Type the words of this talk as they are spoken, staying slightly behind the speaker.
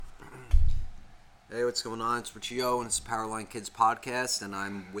Hey, what's going on? It's Richie, and it's the Powerline Kids podcast,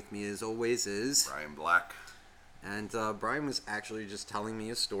 and with me as always is Brian Black. And Brian was actually just telling me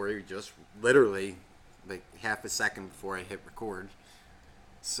a story, just literally like half a second before I hit record.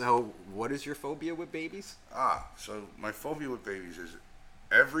 So, what is your phobia with babies? So my phobia with babies is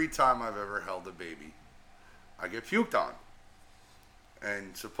every time I've ever held a baby, I get puked on.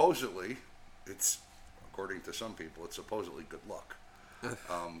 And supposedly, according to some people, it's supposedly good luck.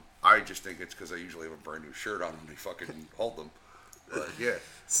 I just think it's because I usually have a brand new shirt on when they fucking hold them. But yeah,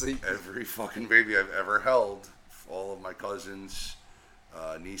 every fucking baby I've ever held, all of my cousins,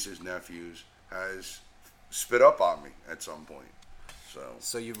 nieces, nephews, has spit up on me at some point.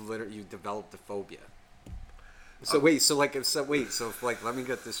 So you developed a phobia. So let me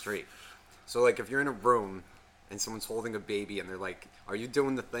get this straight. So like if you're in a room and someone's holding a baby and they're like, are you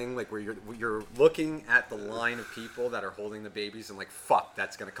doing the thing like where you're looking at the line of people that are holding the babies and like, fuck,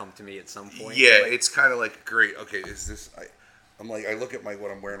 that's gonna come to me at some point? Yeah, like, it's kind of like, great, okay, is this, I'm like, I look at what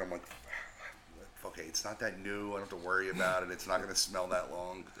I'm wearing, I'm like, okay, it's not that new, I don't have to worry about it, it's not gonna smell that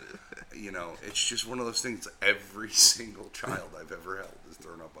long, it's just one of those things every single child I've ever held is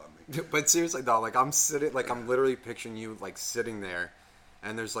thrown up on me. But seriously though, like I'm literally picturing you like sitting there.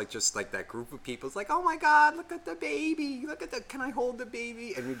 And there's like just like that group of people. It's like, oh my God, look at the baby. Can I hold the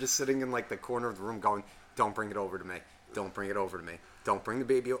baby? And you're just sitting in like the corner of the room going, don't bring it over to me. Don't bring it over to me. Don't bring the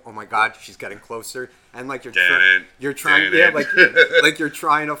baby. Oh my God, she's getting closer. And like you're trying, you're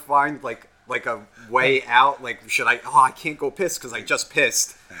trying to find like a way out. Like, I can't go piss because I just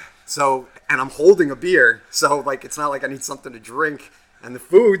pissed. So, and I'm holding a beer. So like, it's not like I need something to drink. And the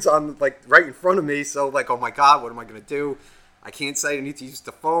food's on like right in front of me. So like, oh my God, what am I going to do? I can't say I need to use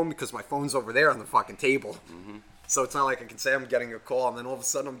the phone because my phone's over there on the fucking table. Mm-hmm. So it's not like I can say I'm getting a call and then all of a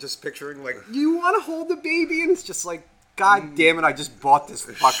sudden I'm just picturing like, you want to hold the baby? And it's just like, God damn it, I just bought this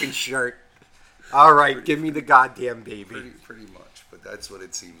fucking shirt. All right, give me the goddamn baby. Pretty much, but that's what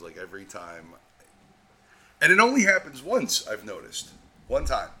it seems like every time. And it only happens once, I've noticed. One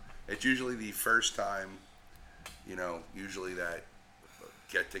time. It's usually the first time, usually that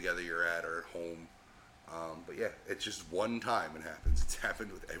get together you're at or at home. But yeah, it's just one time it happens. It's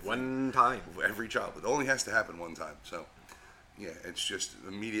happened with every child. It only has to happen one time. So, yeah, it's just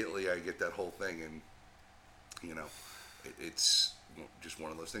immediately I get that whole thing, and it's just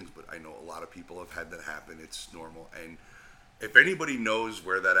one of those things. But I know a lot of people have had that happen. It's normal. And if anybody knows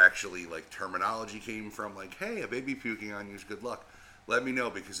where that actually like terminology came from, like, hey, a baby puking on you is good luck, let me know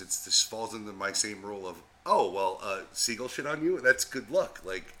because this falls into my same rule of, seagull shit on you, that's good luck.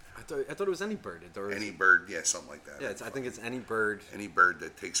 Like. I thought it was any bird. Any bird, yeah, something like that. Yeah, I think it's any bird. Any bird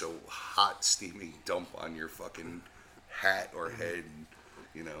that takes a hot, steaming dump on your fucking hat or head,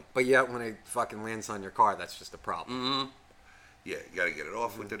 But yet, when it fucking lands on your car, that's just a problem. Mm-hmm. Yeah, you got to get it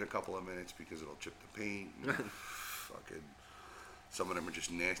off within a couple of minutes because it'll chip the paint. Fucking, some of them are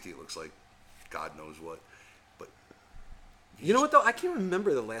just nasty. It looks like God knows what. But you know what though? I can't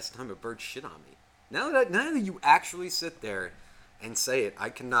remember the last time a bird shit on me. Now that you actually sit there and say it,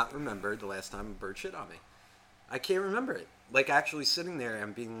 I cannot remember the last time a bird shit on me. I can't remember it. Like actually sitting there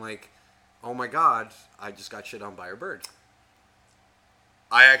and being like, oh my God, I just got shit on by a bird.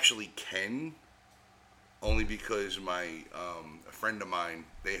 I actually can, only because a friend of mine,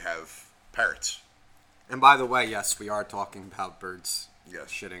 they have parrots. And by the way, yes, we are talking about birds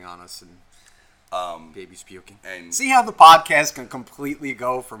shitting on us and babies puking. And see how the podcast can completely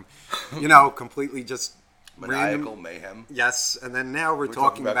go from, completely just maniacal mayhem. Yes, and then now we're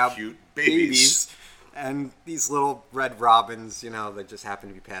talking about cute babies and these little red robins, that just happen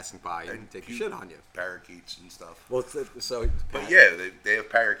to be passing by and take a shit on you. Parakeets and stuff. Well, but yeah, they have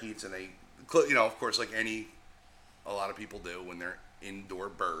parakeets and they, of course, like a lot of people do when they're indoor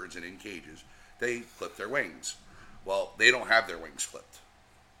birds and in cages, they clip their wings. Well, they don't have their wings clipped.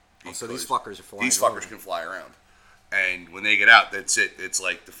 So these fuckers are flying. These fuckers can fly around. And when they get out, that's it. It's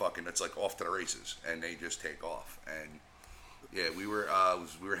like it's like off to the races, and they just take off. And yeah, we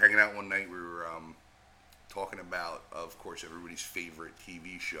were hanging out one night. We were talking about, of course, everybody's favorite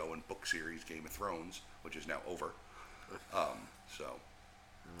TV show and book series, Game of Thrones, which is now over. I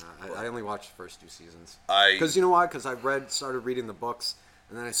only watched the first 2 seasons. Because you know why? Because I started reading the books,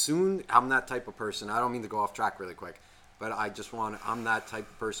 and then I'm that type of person. I don't mean to go off track really quick. But I'm that type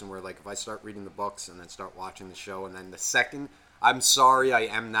of person where, like, if I start reading the books and then start watching the show, and then the second, I'm sorry, I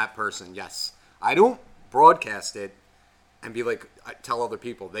am that person, yes. I don't broadcast it and be like, I tell other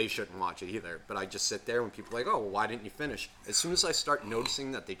people they shouldn't watch it either. But I just sit there when people are like, oh, well, why didn't you finish? As soon as I start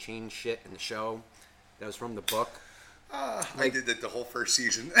noticing that they change shit in the show that was from the book. I did that the whole first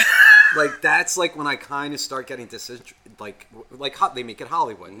season. Like that's like when I kind of start getting disinterested. They make it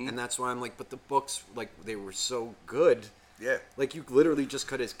Hollywood, and that's why I'm like, but the books, like they were so good. Yeah. Like you literally just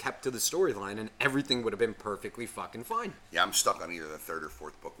could have kept to the storyline, and everything would have been perfectly fucking fine. Yeah, I'm stuck on either the third or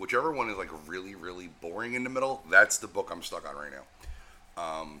fourth book. Whichever one is like really, really boring in the middle, that's the book I'm stuck on right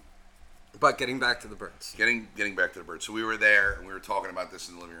now. But getting back to the birds. Getting back to the birds. So we were there, and we were talking about this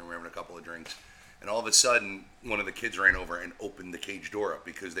in the living room. We were having a couple of drinks. And all of a sudden, one of the kids ran over and opened the cage door up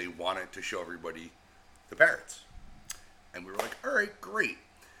because they wanted to show everybody the parrots. And we were like, all right, great.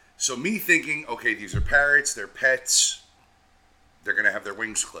 So me thinking, okay, these are parrots, they're pets, they're going to have their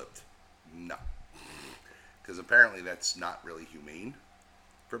wings clipped. No. Because apparently that's not really humane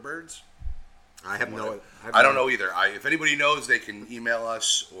for birds. I don't know either. If anybody knows, they can email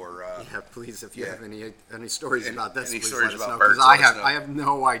us or... yeah, please, if you have any stories about this, please stories let us about know. birds, Because I have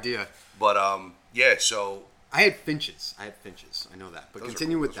no idea. But, yeah, so... I had finches. I know that. But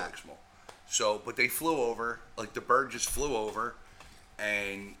continue with that. Small. So, but they flew over. Like, the bird just flew over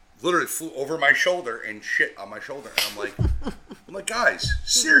and literally flew over my shoulder and shit on my shoulder. And I'm like, guys,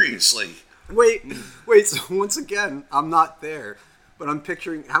 seriously. Wait. So once again, I'm not there. But I'm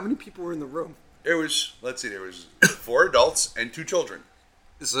picturing... How many people were in the room? There was 4 adults and 2 children.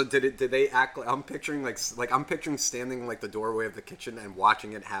 So did they act like I'm picturing I'm picturing standing like the doorway of the kitchen and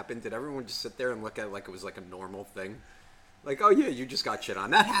watching it happen? Did everyone just sit there and look at it like it was like a normal thing? Like, oh yeah, you just got shit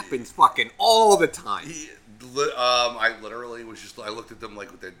on. That happens fucking all the time. I literally was I looked at them like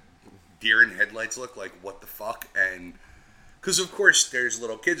with the deer in headlights look, like what the fuck? And because of course there's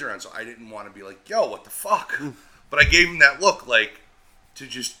little kids around, so I didn't want to be like, yo, what the fuck? But I gave them that look like to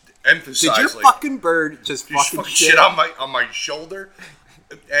just emphasize. Did your fucking bird just fucking shit on my shoulder?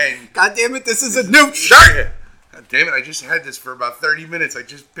 And God damn it, this is a new shirt. God damn it, I just had this for about 30 minutes. I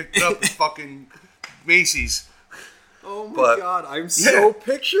just picked it up at fucking Macy's. Oh my god, I'm so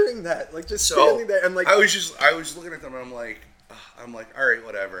picturing that. Like just standing there and like I was looking at them and I'm like, all right,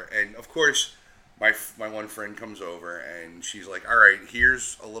 whatever. And of course, my one friend comes over and she's like, all right,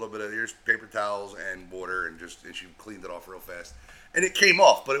 here's paper towels and water and she cleaned it off real fast. And it came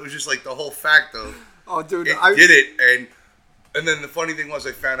off, but it was just like the whole fact of did it. And then the funny thing was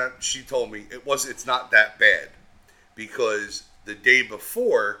I found out, she told me it's not that bad because the day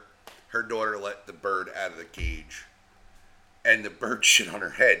before her daughter let the bird out of the cage and the bird shit on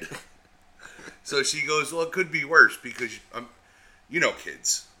her head. So she goes, well, it could be worse because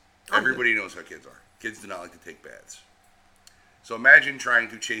kids. Everybody knows how kids are. Kids do not like to take baths. So imagine trying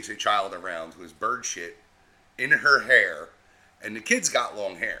to chase a child around who has bird shit in her hair. And the kid's got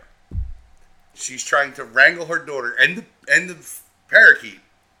long hair. She's trying to wrangle her daughter and the parakeet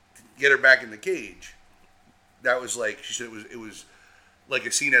to get her back in the cage. That was like, she said it was like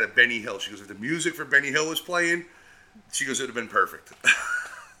a scene out of Benny Hill. She goes, if the music for Benny Hill was playing, she goes, it would have been perfect.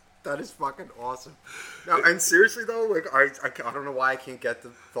 That is fucking awesome. No, and seriously though, like I don't know why I can't get the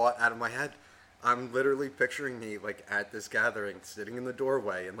thought out of my head. I'm literally picturing me like at this gathering, sitting in the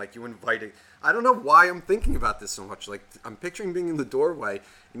doorway, and like you inviting. I don't know why I'm thinking about this so much. Like I'm picturing being in the doorway,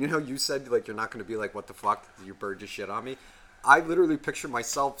 and you know how you said like you're not going to be like, what the fuck, your bird just shit on me. I literally picture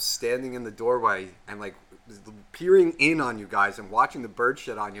myself standing in the doorway and like peering in on you guys and watching the bird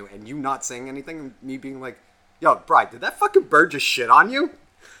shit on you, and you not saying anything, and me being like, yo, Bride, did that fucking bird just shit on you?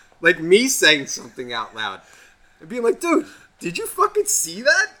 Like me saying something out loud and being like, dude, did you fucking see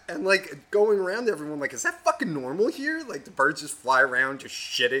that? And like going around to everyone like, is that fucking normal here? Like the birds just fly around just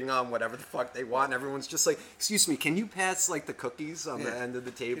shitting on whatever the fuck they want, and everyone's just like, excuse me, can you pass like the cookies on the end of the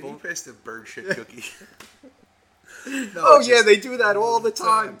table? Can you pass the bird shit cookie? No, they do that all the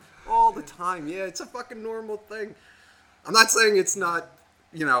time. All the time. Yeah, it's a fucking normal thing. I'm not saying it's not,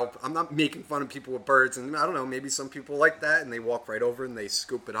 I'm not making fun of people with birds, and I don't know, maybe some people like that and they walk right over and they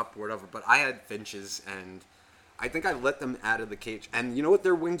scoop it up or whatever, but I had finches and I think I let them out of the cage. And you know what?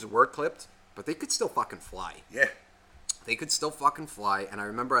 Their wings were clipped, but they could still fucking fly. Yeah. They could still fucking fly. And I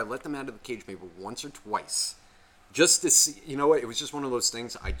remember I let them out of the cage maybe once or twice. Just to see, you know what? It was just one of those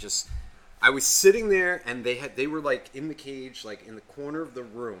things. I was sitting there and they were like in the cage, like in the corner of the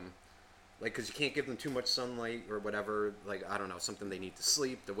room. Like, because you can't give them too much sunlight or whatever. Like, I don't know, something they need to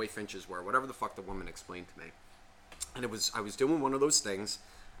sleep, the way finches were, whatever the fuck the woman explained to me. And I was doing one of those things.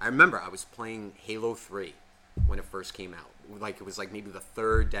 I remember I was playing Halo 3. When it first came out, like it was like maybe the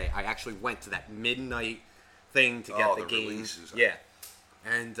third day. I actually went to that midnight thing to get the game. Releases. Yeah,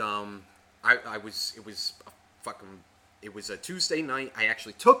 and it was a Tuesday night. I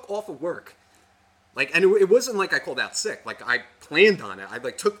actually took off of work, like, and it wasn't like I called out sick. Like I planned on it. I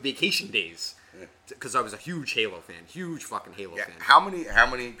like took vacation days because I was a huge Halo fan, huge fucking Halo fan. How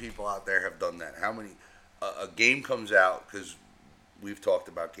many people out there have done that? How many a game comes out because we've talked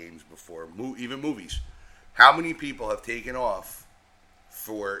about games before, even movies. How many people have taken off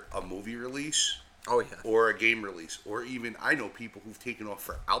for a movie release? Oh, yeah. Or a game release. Or even, I know people who've taken off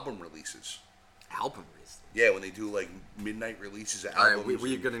for album releases. Album release? Yeah, when they do like midnight releases of All albums. right,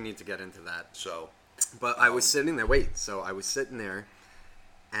 we're going to need to get into that. So. But I was sitting there, so I was sitting there,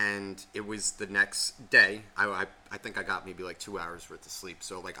 and it was the next day. I think I got maybe like 2 hours worth of sleep.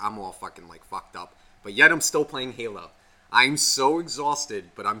 So like I'm all fucking like fucked up. But yet I'm still playing Halo. I'm so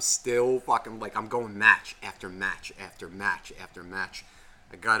exhausted, but I'm still fucking like I'm going match after match after match after match.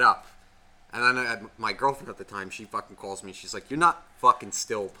 I got up. And then my girlfriend at the time, she fucking calls me. She's like, "You're not fucking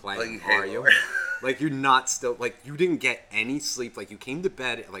still playing, are you? Like, you're not still, like, you didn't get any sleep. Like, you came to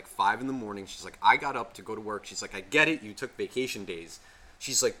bed at, like, 5 in the morning." She's like, "I got up to go to work." She's like, "I get it. You took vacation days."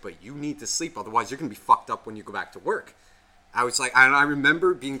 She's like, "But you need to sleep. Otherwise, you're going to be fucked up when you go back to work." I was like, and I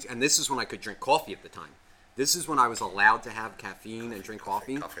remember being, and this is when I could drink coffee at the time. This is when I was allowed to have caffeine and drink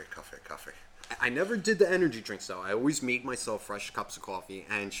coffee. Coffee. I never did the energy drinks though. I always made myself fresh cups of coffee.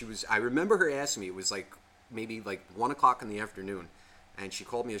 And I remember her asking me, it was like maybe like 1 o'clock in the afternoon. And she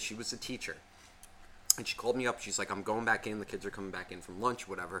called me, she was a teacher. And she called me up. She's like, "I'm going back in. The kids are coming back in from lunch,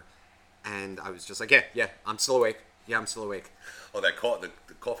 whatever." And I was just like, yeah, I'm still awake. Yeah, I'm still awake. Oh, that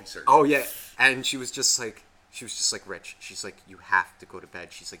the coffee surgery. Oh yeah. And she was just like, "Rich," she's like, "you have to go to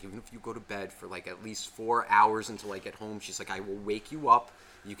bed." She's like, "Even if you go to bed for like at least 4 hours until I get home," she's like, "I will wake you up.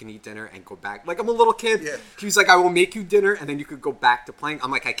 You can eat dinner and go back." Like I'm a little kid. Yeah. She's like, "I will make you dinner and then you could go back to playing." I'm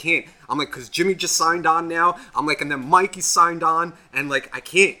like, "I can't." I'm like, "Because Jimmy just signed on now." I'm like, "And then Mikey signed on." And like, I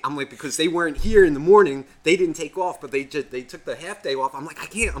can't. I'm like, "Because they weren't here in the morning. They didn't take off, but they took the half day off." I'm like, "I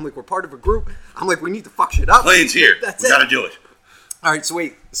can't." I'm like, "We're part of a group." I'm like, "We need to fuck shit up." Playing's here. We gotta do it. All right, so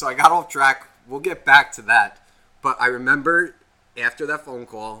wait. So I got off track. We'll get back to that. But I remember after that phone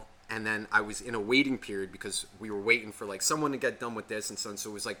call, and then I was in a waiting period because we were waiting for like someone to get done with this and so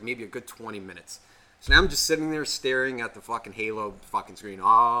it was like maybe a good 20 minutes. So now I'm just sitting there staring at the fucking Halo fucking screen.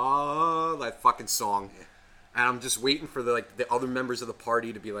 Oh, that fucking song. Yeah. And I'm just waiting for the other members of the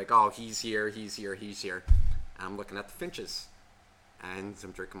party to be like, "Oh, he's here. And I'm looking at the Finches. And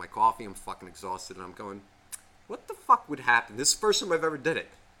I'm drinking my coffee. I'm fucking exhausted. And I'm going, what the fuck would happen? This is the first time I've ever did it.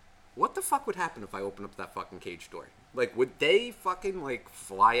 What the fuck would happen if I open up that fucking cage door? Like, would they fucking, like,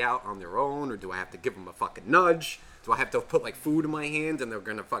 fly out on their own? Or do I have to give them a fucking nudge? Do I have to put, like, food in my hand and they're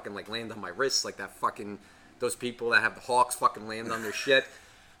gonna fucking, like, land on my wrist? Like that fucking, those people that have the hawks fucking land on their shit?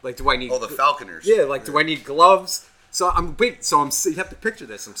 Like, do I need... Oh, the falconers. Yeah, like, do I need gloves? So you have to picture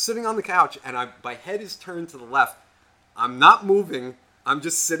this. I'm sitting on the couch and my head is turned to the left. I'm not moving. I'm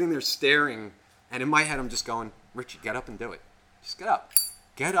just sitting there staring. And in my head, I'm just going, "Richie, get up and do it. Just get up.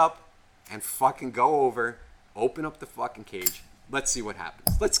 Get up and fucking go over, open up the fucking cage. Let's see what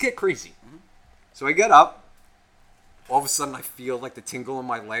happens. Let's get crazy." Mm-hmm. So I get up. All of a sudden, I feel like the tingle in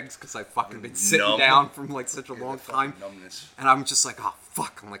my legs because I've fucking been sitting down from like such a long time. Numbness. And I'm just like, "Oh,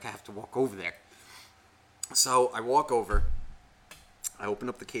 fuck." I'm like, I have to walk over there. So I walk over. I open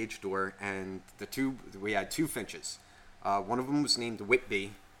up the cage door, and we had two Finches. One of them was named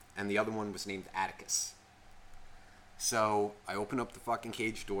Whitby, and the other one was named Atticus. So I open up the fucking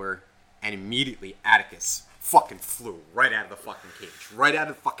cage door, and immediately Atticus fucking flew right out of the fucking cage, right out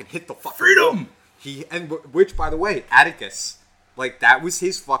of the fucking hit the fucking freedom. Which, by the way, Atticus, like that was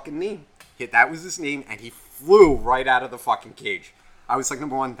his fucking name. That was his name, and he flew right out of the fucking cage. I was like,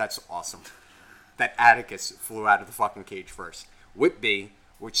 number one, that's awesome. That Atticus flew out of the fucking cage first. Whitby,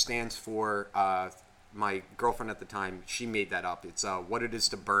 which stands for my girlfriend at the time, she made that up. It's What It Is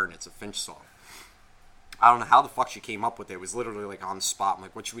to Burn. It's a Finch song. I don't know how the fuck she came up with it. It was literally like on the spot. I'm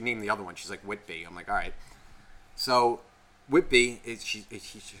like, "What should we name the other one?" She's like, "Whitby." I'm like, "All right." So Whitby, she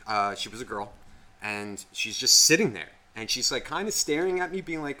was a girl, and she's just sitting there, and she's like kind of staring at me,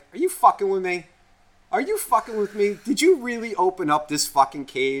 being like, "Are you fucking with me? Are you fucking with me? Did you really open up this fucking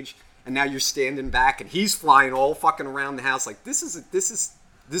cage? And now you're standing back, and he's flying all fucking around the house like this is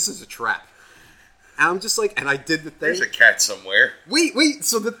a trap." And I'm just like, and I did the thing. There's a cat somewhere. Wait.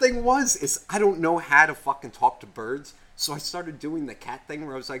 So the thing is I don't know how to fucking talk to birds. So I started doing the cat thing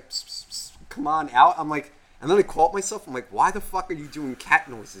where I was like, "Psst, psst, psst, come on out." I'm like, and then I caught myself. I'm like, why the fuck are you doing cat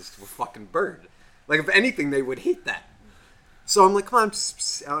noises to a fucking bird? Like, if anything, they would hate that. So I'm like, "Come on." Psst,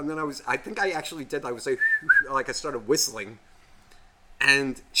 psst. And then I think I actually did. I was like I started whistling.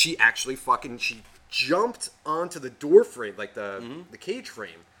 And she actually she jumped onto the door frame, like the cage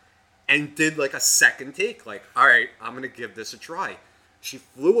frame. And did like a second take, like, "All right, I'm gonna give this a try." She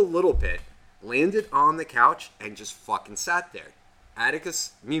flew a little bit, landed on the couch, and just fucking sat there.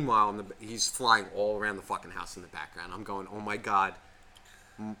 Atticus, meanwhile, he's flying all around the fucking house in the background. I'm going, "Oh my god,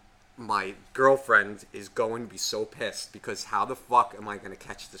 my girlfriend is going to be so pissed because how the fuck am I going to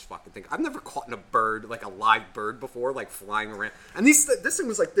catch this fucking thing? I've never caught in a bird, like a live bird before, like flying around. And this thing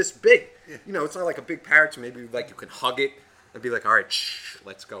was like this big. You know, it's not like a big parrot, so maybe like you can hug it and be like, all right, shh,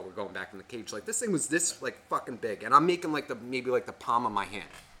 let's go. We're going back in the cage. Like this thing was this like fucking big. And I'm making like maybe like the palm of my hand.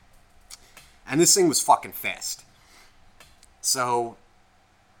 And this thing was fucking fast. So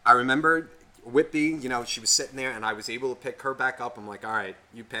I remember Whitby, you know, she was sitting there and I was able to pick her back up. I'm like, all right,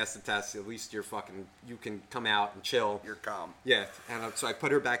 you passed the test. At least you can come out and chill. You're calm. Yeah. And so I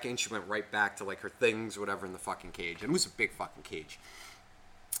put her back in. She went right back to like her things, whatever, in the fucking cage. And it was a big fucking cage.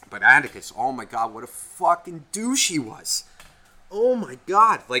 But Atticus, oh my God, what a fucking douche he was. Oh my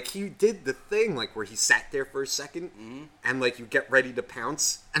God. Like he did the thing like where he sat there for a second and like you get ready to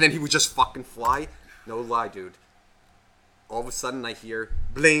pounce and then he would just fucking fly. No lie, dude. All of a sudden I hear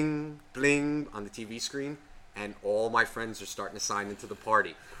bling, bling on the TV screen and all my friends are starting to sign into the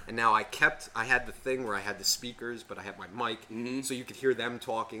party. And now I had the thing where I had the speakers, but I had my mic, so you could hear them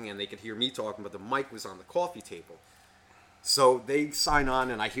talking and they could hear me talking, but the mic was on the coffee table. So they sign on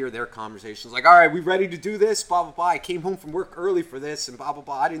and I hear their conversations like, all right, we ready to do this? Blah, blah, blah. I came home from work early for this and blah, blah,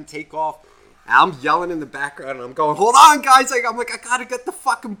 blah. I didn't take off. And I'm yelling in the background and I'm going, hold on, guys. I'm like, I gotta get the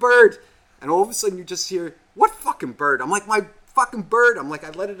fucking bird. And all of a sudden you just hear, what fucking bird? I'm like, my fucking bird. I'm like,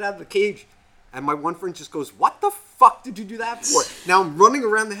 I let it out of the cage. And my one friend just goes, what the fuck did you do that for? Now I'm running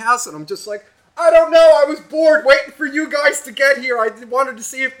around the house and I'm just like, I don't know. I was bored waiting for you guys to get here. I wanted to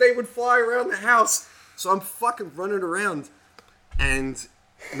see if they would fly around the house. So I'm fucking running around. And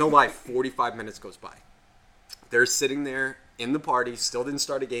no lie, 45 minutes goes by. They're sitting there in the party, still didn't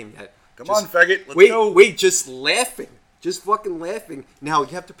start a game yet. Come on, faggot. Let's go. Wait, just laughing. Just fucking laughing. Now, you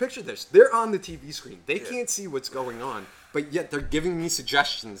have to picture this. They're on the TV screen. They can't see what's going on, but yet they're giving me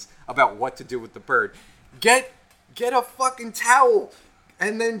suggestions about what to do with the bird. Get a fucking towel,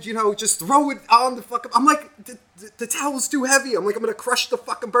 and then, you know, just throw it on the fucking... I'm like, the towel's too heavy. I'm like, I'm going to crush the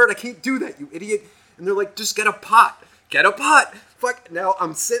fucking bird. I can't do that, you idiot. And they're like, just get a pot. Get a pot. Fuck. Now,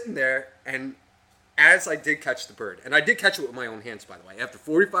 I'm sitting there, and as I did catch the bird, and I did catch it with my own hands, by the way. After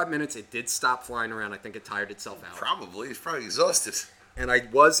 45 minutes, it did stop flying around. I think it tired itself out. Probably. It's probably exhausted. And I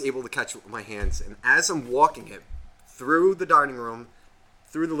was able to catch it with my hands. And as I'm walking it through the dining room,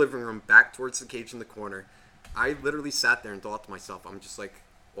 through the living room, back towards the cage in the corner, I literally sat there and thought to myself, I'm just like,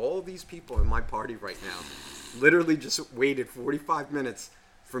 all these people in my party right now literally just waited 45 minutes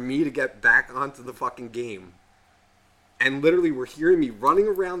for me to get back onto the fucking game. And literally were hearing me running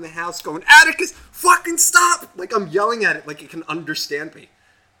around the house going, Atticus, fucking stop! Like I'm yelling at it like it can understand me.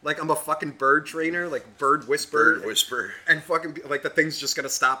 Like I'm a fucking bird trainer, like bird whisperer. Bird whisperer. And fucking, like the thing's just gonna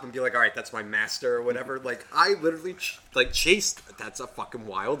stop and be like, all right, that's my master or whatever. Like I literally chased, that's a fucking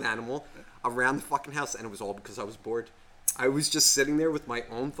wild animal, around the fucking house. And it was all because I was bored. I was just sitting there with my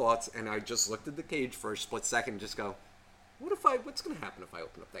own thoughts and I just looked at the cage for a split second and just go, what's gonna happen if I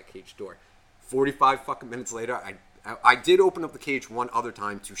open up that cage door? 45 fucking minutes later, I did open up the cage one other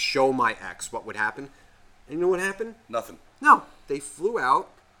time to show my ex what would happen. And you know what happened? Nothing. No. They flew out.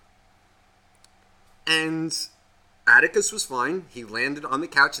 And Atticus was fine. He landed on the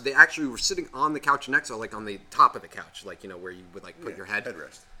couch. They actually were sitting on the couch next to, like on the top of the couch. Like, you know, where you would like put your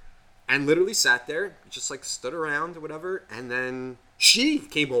headrest. And literally sat there, just like stood around or whatever. And then she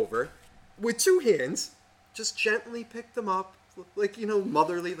came over with two hands, just gently picked them up. Like, you know,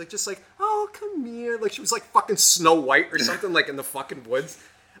 motherly, like, just like, oh, come here. Like, she was like fucking Snow White or something, like in the fucking woods.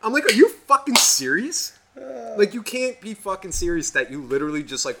 I'm like, are you fucking serious? Like, you can't be fucking serious that you literally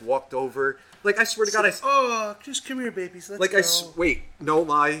just, like, walked over. Like, I swear to God, oh, just come here, babies. Let's like, go. Wait, no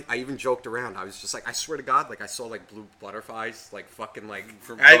lie. I even joked around. I was just like, I swear to God, like, I saw, like, blue butterflies, like, fucking, like...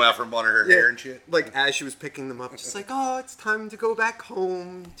 come out from under her hair and shit. Like, as she was picking them up, just like, oh, it's time to go back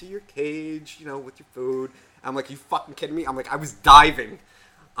home to your cage, you know, with your food. I'm like, you fucking kidding me? I'm like, I was diving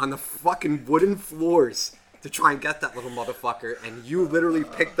on the fucking wooden floors to try and get that little motherfucker, and you literally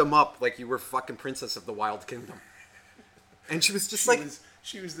picked them up like you were fucking Princess of the Wild Kingdom. And she was just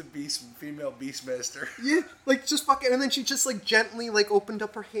she was the female beastmaster. Yeah, like just fucking, and then she just like gently like opened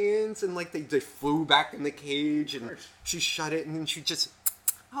up her hands and like they flew back in the cage and she shut it and then she just,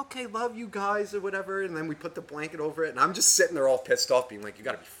 okay, love you guys or whatever, and then we put the blanket over it and I'm just sitting there all pissed off being like, you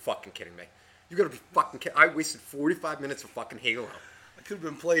gotta be fucking kidding me. You gotta be fucking kidding. I wasted 45 minutes of fucking Halo. I could have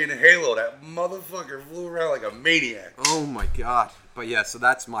been playing Halo. That motherfucker flew around like a maniac. Oh my God. But yeah, so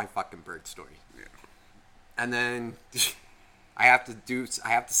that's my fucking bird story. Yeah. And then I have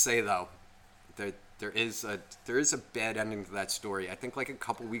to say though, there is a bad ending to that story. I think like a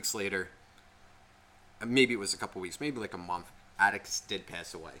couple weeks later, maybe it was a couple weeks, maybe like a month, Atticus did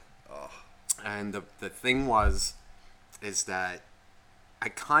pass away. Oh. And the thing is that I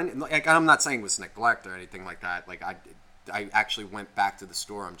kind of like. I'm not saying it was neglect or anything like that. Like I actually went back to the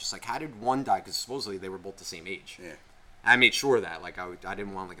store. I'm just like, how did one die? Because supposedly they were both the same age. Yeah. I made sure of that. Like I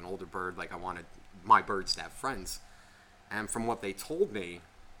didn't want like an older bird. Like I wanted my birds to have friends. And from what they told me,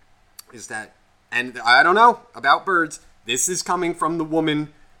 is that, and I don't know about birds. This is coming from the woman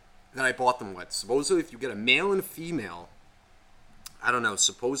that I bought them with. Supposedly, if you get a male and a female, I don't know.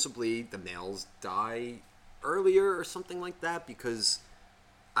 Supposedly the males die earlier or something like that because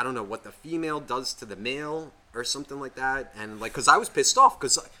I don't know what the female does to the male or something like that. And like, cause I was pissed off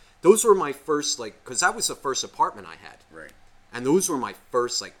because those were my first like, cause that was the first apartment I had. Right. And those were my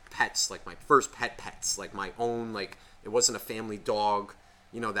first like pets, like my first pets, like my own, like it wasn't a family dog,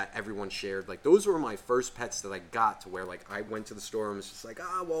 you know, that everyone shared. Like those were my first pets that I got to where like I went to the store and was just like,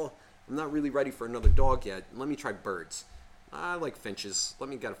 well, I'm not really ready for another dog yet. Let me try birds. I like finches. Let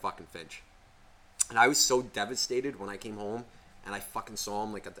me get a fucking finch. And I was so devastated when I came home and I fucking saw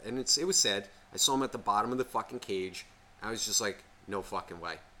him like at the, and it was sad. I saw him at the bottom of the fucking cage. I was just like, no fucking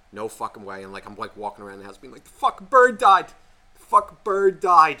way. No fucking way. And like I'm like walking around the house being like, the fucking bird died. The fucking bird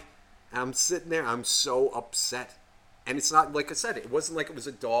died. And I'm sitting there, I'm so upset. And it's not, like I said, it wasn't like it was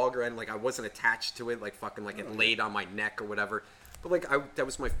a dog or anything, like I wasn't attached to it, like fucking like it laid on my neck or whatever. But like that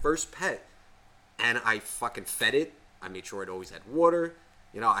was my first pet. And I fucking fed it. I made sure it always had water.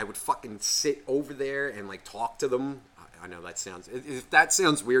 You know, I would fucking sit over there and like talk to them. I know that sounds, if that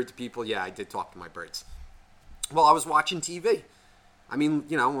sounds weird to people, yeah, I did talk to my birds. Well, I was watching TV. I mean,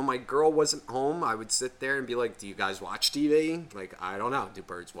 you know, when my girl wasn't home, I would sit there and be like, do you guys watch TV? Like, I don't know. Do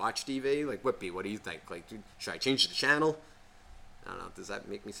birds watch TV? Like, Whippy, what do you think? Like, should I change the channel? I don't know. Does that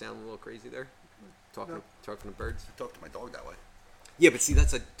make me sound a little crazy there? Talking to birds? I talk to my dog that way. Yeah, but see,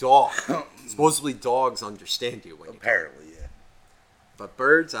 that's a dog. Supposedly dogs understand you when Apparently, yeah. But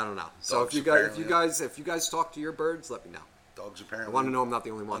birds, I don't know. So Dogs if you guys talk to your birds, let me know. Dogs apparently. I want to know I'm not the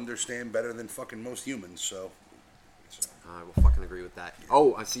only one. Understand better than fucking most humans, so. I will fucking agree with that. Yeah.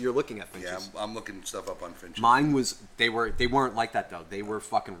 Oh, I see you're looking at finches. Yeah, I'm looking stuff up on finches. Mine was they weren't like that though. They were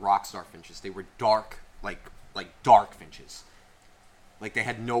fucking rock star finches. They were dark, like dark finches. Like they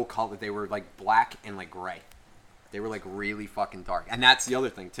had no color. They were like black and like gray. They were like really fucking dark. And that's the other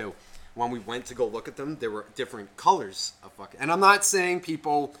thing too. When we went to go look at them, there were different colors of fucking. And I'm not saying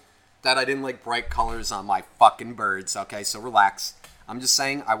people that I didn't like bright colors on my fucking birds. Okay, so relax. I'm just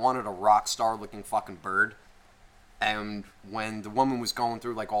saying I wanted a rock star looking fucking bird. And when the woman was going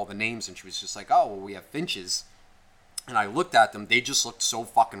through like all the names and she was just like, oh, well, we have finches. And I looked at them, they just looked so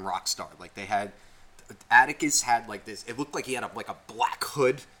fucking rock star. Like they had, Atticus had like this, it looked like he had like a black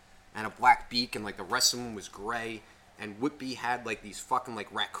hood and a black beak and like the rest of them was gray. And Whippy had like these fucking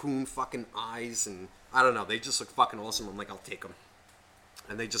like raccoon fucking eyes and I don't know, they just look fucking awesome. I'm like, I'll take them.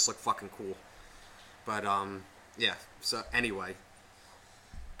 And they just look fucking cool. But yeah, so anyway.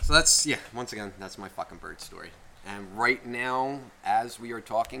 So that's, yeah, once again, that's my fucking bird story. And right now, as we are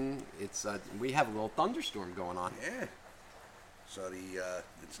talking, it's we have a little thunderstorm going on. Yeah. So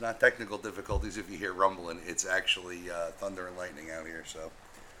it's not technical difficulties if you hear rumbling. It's actually thunder and lightning out here. So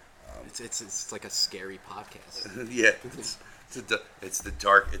it's like a scary podcast. Yeah. It's the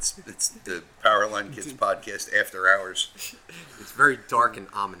dark. It's the Powerline Kids podcast after hours. It's very dark and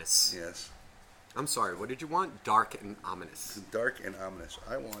ominous. Yes. I'm sorry. What did you want? Dark and ominous. Dark and ominous.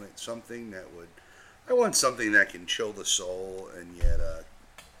 I wanted something that would. I want something that can chill the soul and yet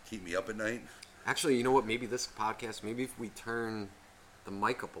keep me up at night. Actually, you know what? Maybe this podcast, maybe if we turn the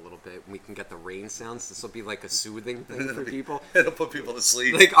mic up a little bit, we can get the rain sounds. This will be like a soothing thing for people. It'll put people to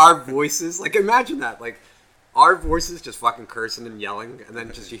sleep. Like our voices. Like imagine that. Like our voices just fucking cursing and yelling, and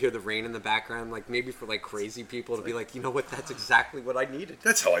then just you hear the rain in the background. Like maybe for like crazy people to be like, you know what? That's exactly what I needed.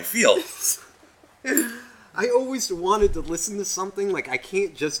 That's how I feel. I always wanted to listen to something like I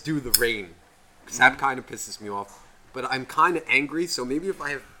can't just do the rain. Because that kind of pisses me off. But I'm kind of angry, so maybe if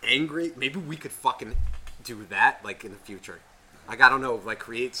I have angry, maybe we could fucking do that, like, in the future. Like, I don't know, like,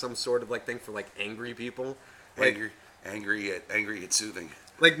 create some sort of, like, thing for, like, angry people. Like, angry yet soothing.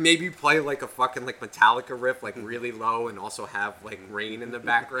 Like, maybe play, like, a fucking, like, Metallica riff, like, really low and also have, like, rain in the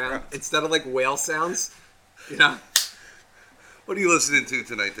background. Instead of, like, whale sounds, you know? What are you listening to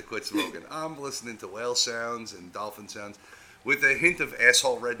tonight to quit smoking? I'm listening to whale sounds and dolphin sounds. With a hint of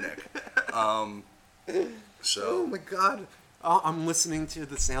asshole redneck. Oh my god. Oh, I'm listening to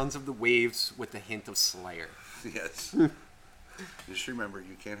the sounds of the waves with a hint of Slayer. Yes. Just remember,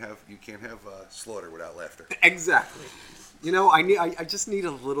 you can't have slaughter without laughter. Exactly. You know, I just need a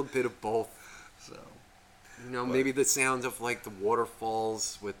little bit of both. So, you know, maybe the sounds of like the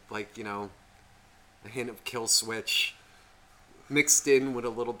waterfalls with like, you know, a hint of Kill Switch mixed in with a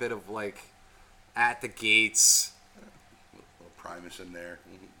little bit of like At the Gates. Primus in there.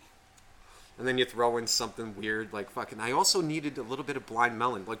 And then you throw in something weird like fucking. I also needed a little bit of Blind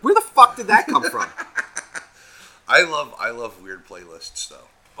Melon. Like, where the fuck did that come from? I love weird playlists though.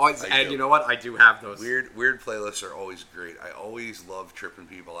 Oh, and you know what? I do have those. Weird playlists are always great. I always love tripping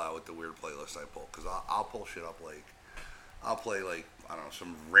people out with the weird playlists I pull because I'll pull shit up like I'll play like I don't know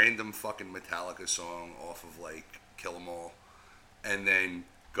some random fucking Metallica song off of like Kill 'Em All, and then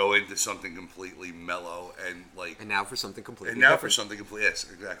go into something completely mellow and like. And now for something completely. Yes,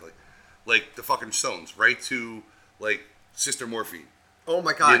 exactly. Like the fucking Stones, right to like Sister Morphine. Oh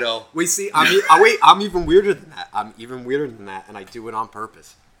my god! You know, wait, see, I'm even weirder than that. And I do it on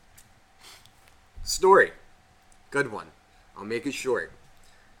purpose. Story, good one. I'll make it short.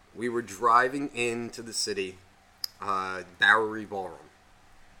 We were driving into the city, Bowery Ballroom,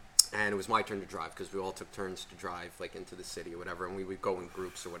 and it was my turn to drive because we all took turns to drive like into the city or whatever, and we would go in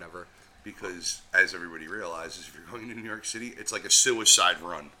groups or whatever. Because as everybody realizes, if you're going to New York City, it's like a suicide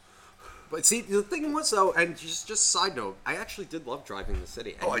run. But see, the thing was though, and just side note, I actually did love driving the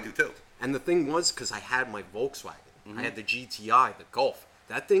city. Oh, I do too. And the thing was, because I had my Volkswagen, I had the GTI, the Golf.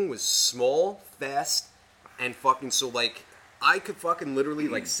 That thing was small, fast, and fucking so like I could fucking literally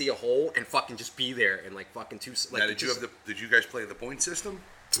like see a hole and fucking just be there in like fucking two. Like, now, did you guys play the point system?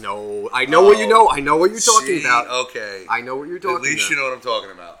 No, I know what you know. I know what you're talking about. Okay, I know what you're talking about. At least you know what I'm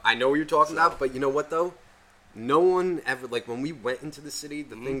talking about. I know what you're talking about, but you know what though? No one ever, like, when we went into the city,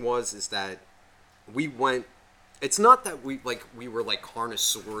 the thing is that we went, it's not that we were, like,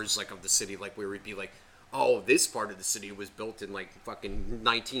 connoisseurs, like, of the city, like, where we'd be like, oh, this part of the city was built in, like, fucking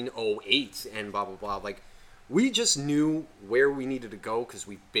 1908, and blah, blah, blah. Like, we just knew where we needed to go, because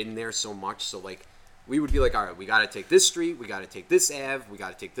we've been there so much, so, like, we would be like, all right, we gotta take this street, we gotta take this Ave, we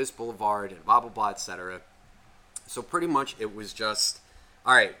gotta take this boulevard, and blah, blah, blah, etc. So, pretty much, it was just,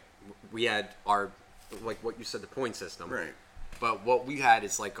 all right, we had our... like what you said, the point system. Right. But what we had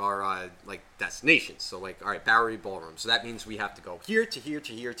is like our like destinations. So like, all right, Bowery Ballroom. So that means we have to go here to here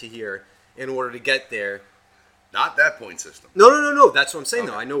to here to here in order to get there. Not that point system. No. That's what I'm saying.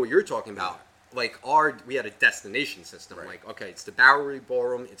 Okay. Though I know what you're talking about. Like we had a destination system. Right. Like, okay, it's the Bowery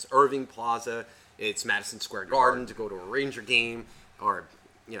Ballroom. It's Irving Plaza. It's Madison Square Garden to go to a Ranger game or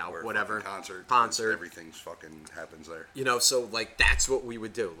whatever concert. Everything's fucking happens there. So like that's what we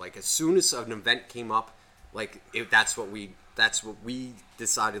would do. Like as soon as an event came up, like that's what we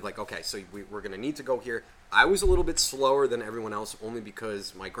decided. Like okay, so we're gonna need to go here. I was a little bit slower than everyone else, only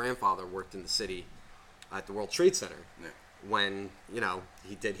because my grandfather worked in the city at the World Trade Center when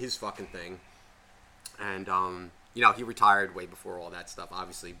he did his fucking thing, and he retired way before all that stuff.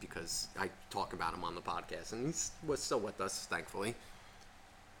 Obviously, because I talk about him on the podcast, and he was still with us, thankfully.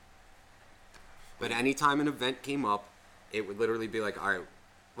 But anytime an event came up, it would literally be like, all right,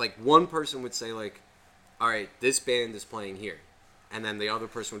 like one person would say like, all right, this band is playing here. And then the other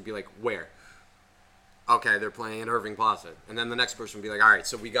person would be like, where? Okay, they're playing in Irving Plaza. And then the next person would be like, all right,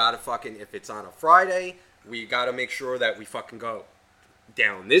 so we got to fucking, if it's on a Friday, we got to make sure that we fucking go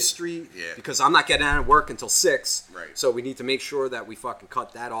down this street. Yeah. Because I'm not getting out of work until 6. Right. So we need to make sure that we fucking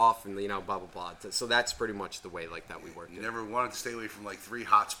cut that off and, blah, blah, blah. So that's pretty much the way like that we work. You never wanted to stay away from like 3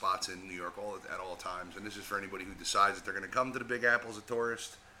 hot spots in New York at all times. And this is for anybody who decides that they're going to come to the Big Apple as a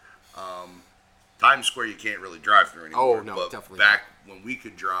tourist. Times Square you can't really drive through anymore. Oh, no, but definitely back not. When we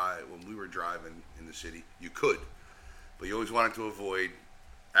could drive, when we were driving in the city, you could. But you always wanted to avoid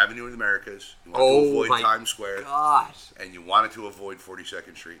Avenue of the Americas. You wanted to avoid Times Square. Gosh. And you wanted to avoid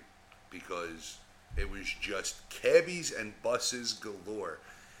 42nd Street because it was just cabbies and buses galore.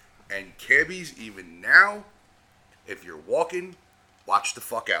 And cabbies, even now, if you're walking, watch the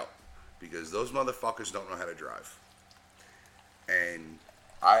fuck out. Because those motherfuckers don't know how to drive. And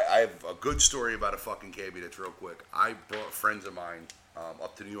I have a good story about a fucking cabbie that's real quick. I brought friends of mine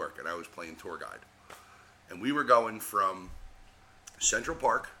up to New York, and I was playing tour guide. And we were going from Central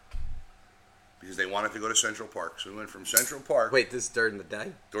Park, because they wanted to go to Central Park. So we went from Central Park. Wait, this is during the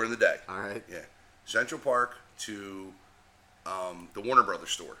day? During the day. All right. Yeah. Central Park to the Warner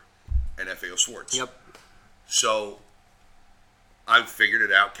Brothers store and FAO Schwartz. Yep. So I figured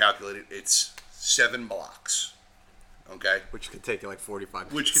it out, calculated. It's 7 blocks. Okay? Which could take you like 45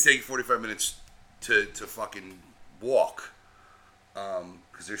 minutes. Which could take you 45 minutes to fucking walk.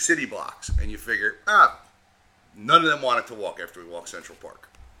 Because they're city blocks. And you figure, none of them wanted to walk after we walked Central Park.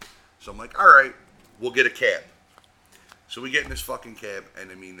 So I'm like, all right, we'll get a cab. So we get in this fucking cab,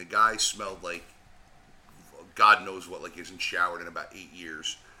 and I mean, the guy smelled like God knows what, like he hasn't showered in about 8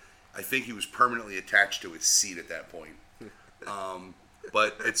 years. I think he was permanently attached to his seat at that point.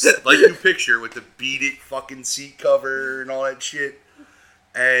 But it's like you picture with the beat it fucking seat cover and all that shit.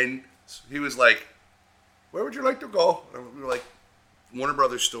 And he was like, where would you like to go? And we were like, Warner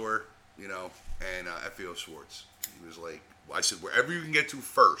Brothers store, and FAO Schwartz. He was like, I said, wherever you can get to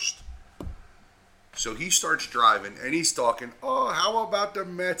first. So he starts driving, and he's talking, oh, how about the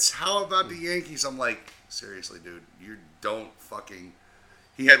Mets? How about the Yankees? I'm like, seriously, dude, you don't fucking...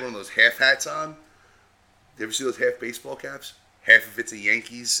 He had one of those half hats on. You ever see those half baseball caps? Half of it's a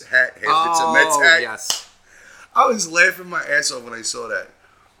Yankees hat, half it's a Mets hat. Yes. I was laughing my ass off when I saw that.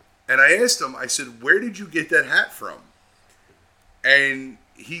 And I asked him, I said, where did you get that hat from? And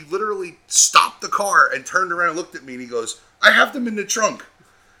he literally stopped the car and turned around and looked at me, and he goes, I have them in the trunk.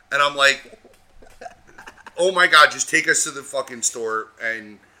 And I'm like, oh my God, just take us to the fucking store.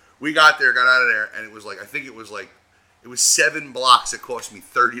 And we got there, got out of there, and it was like, it was 7 blocks. It cost me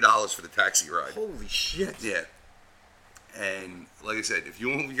 $30 for the taxi ride. Holy shit. Yeah. And like I said, if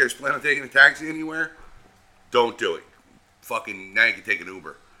you guys plan on taking a taxi anywhere, don't do it. Fucking, now you can take an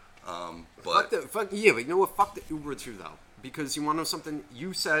Uber. But but you know what? Fuck the Uber too, though. Because you want to know something?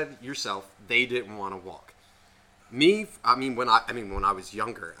 You said yourself they didn't want to walk. Me, when I was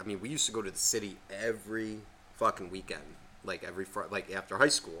younger, we used to go to the city every fucking weekend, like after high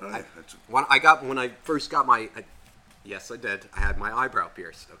school. Oh, yeah, When I first got my, yes, I did. I had my eyebrow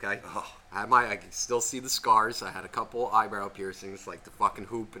pierced. Okay, I can still see the scars. I had a couple eyebrow piercings, like the fucking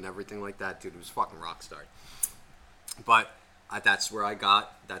hoop and everything like that. Dude, it was fucking rock star. But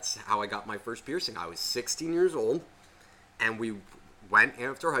that's how I got my first piercing. I was 16 years old, and we went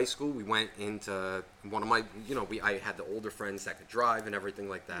after high school. We went into one of my, I had the older friends that could drive and everything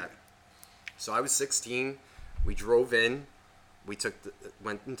like that. So I was 16. We drove in. We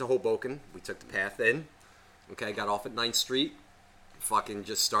went into Hoboken. We took the path in. Okay, got off at 9th Street. Fucking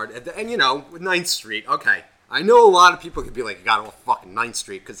just started. And, with 9th Street, okay. I know a lot of people could be like, you got off fucking 9th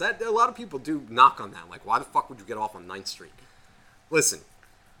Street. Because a lot of people do knock on that. Like, why the fuck would you get off on 9th Street? Listen,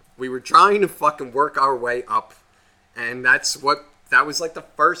 we were trying to fucking work our way up. And that was like the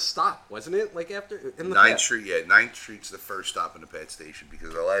first stop, wasn't it? Like after in the 9th Street, yeah. 9th Street's the first stop in the Penn Station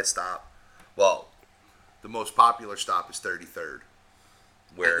because the last stop, the most popular stop is 33rd,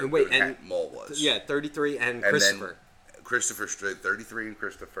 where the Mall was. Yeah, 33 and Christopher. Then Christopher Street, 33 and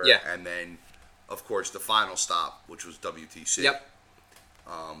Christopher. Yeah. And then, of course, the final stop, which was WTC. Yep.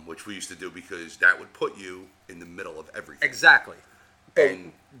 Which we used to do because that would put you in the middle of everything. Exactly.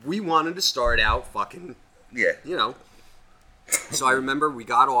 And we wanted to start out fucking... Yeah. So I remember we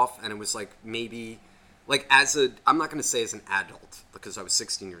got off, and it was like maybe, like I'm not going to say as an adult, because I was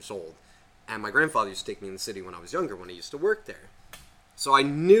 16 years old, and my grandfather used to take me in the city when I was younger, when he used to work there. So I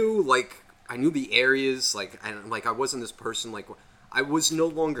knew the areas, and I wasn't this person, I was no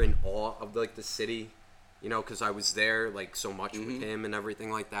longer in awe of, the city, because I was there, so much with him and everything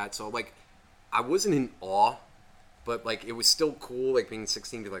like that. So, I wasn't in awe, but, it was still cool, being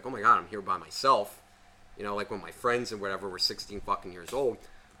 16, to be like, oh my God, I'm here by myself. When my friends and whatever were 16 fucking years old,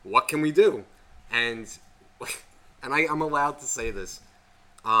 what can we do? And I'm allowed to say this.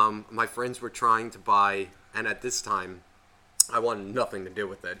 My friends were trying to buy, and at this time, I wanted nothing to do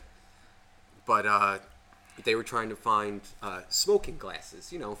with it. But they were trying to find smoking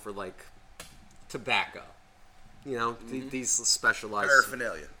glasses, for tobacco. These specialized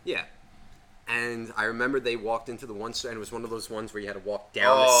paraphernalia. Yeah. And I remember they walked into the one store, and it was one of those ones where you had to walk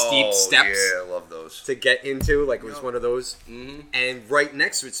down the steep steps. Yeah, I love those. To get into, it was one of those. Mm-hmm. And right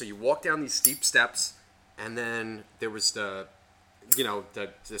next to it, so you walk down these steep steps, and then there was the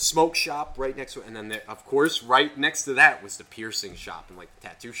smoke shop right next to it, and then, of course, right next to that was the piercing shop and, the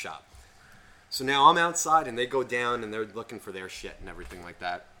tattoo shop. So now I'm outside, and they go down, and they're looking for their shit and everything like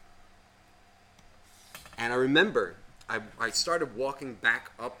that. And I remember... I started walking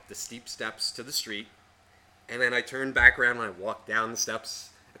back up the steep steps to the street, and then I turned back around and I walked down the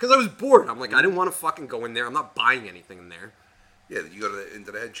steps because I was bored. I'm like, I didn't want to fucking go in there. I'm not buying anything in there. Yeah, you go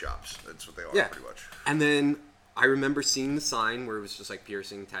into the head shops. That's what they are, pretty much. And then I remember seeing the sign where it was just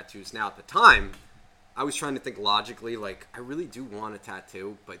piercing, tattoos. Now, at the time, I was trying to think logically, I really do want a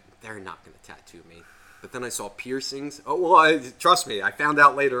tattoo, but they're not going to tattoo me. But then I saw piercings. Oh, well, trust me, I found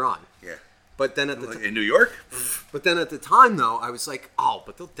out later on. Yeah. But then in New York? But then at the time, though, I was like, oh,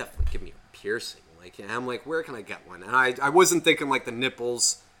 but they'll definitely give me a piercing. And I'm like, where can I get one? And I wasn't thinking the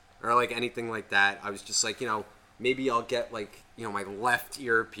nipples or anything like that. I was just maybe I'll get my left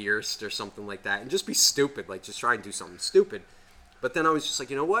ear pierced or something like that and just be stupid, just try and do something stupid. But then I was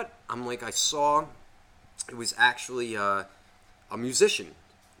just you know what? I'm I saw it was actually a musician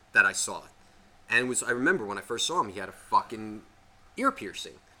that I saw. And I remember when I first saw him, he had a fucking ear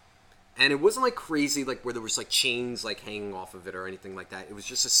piercing. And it wasn't crazy, where there was chains hanging off of it or anything like that. It was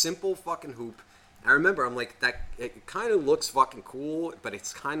just a simple fucking hoop. And I remember I'm that it kind of looks fucking cool, but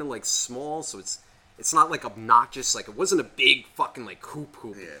it's kind of small, so it's It's not like obnoxious, like it wasn't a big fucking like hoop.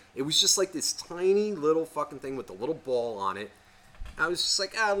 Yeah. It was just like this tiny little fucking thing with a little ball on it. I was just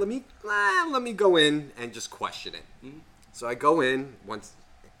like, let me go in and just question it. Mm-hmm. So I go in,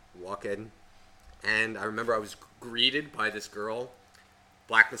 walk in, and I remember I was greeted by this girl,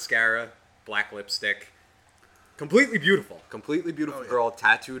 black mascara, black lipstick, completely beautiful girl,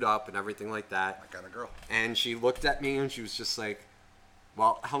 tattooed up and everything like that. My kind of girl. And she looked at me and she was just like,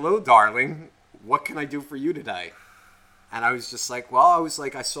 well, hello, darling. What can I do for you today? And I was just like,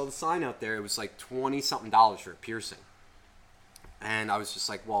 I saw the sign out there. It was like $20-something for a piercing. And I was just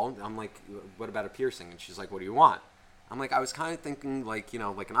like, I'm like, what about a piercing? And she's like, what do you want? I'm like, I was kind of thinking like,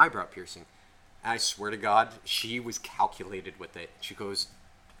 like an eyebrow piercing. And I swear to God, she was calculated with it. She goes,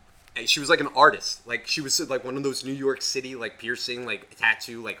 and she was like an artist. Like she was like one of those New York City, like piercing, like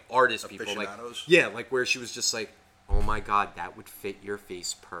tattoo, like artist people. Like, yeah, like where she was just like, oh my God, that would fit your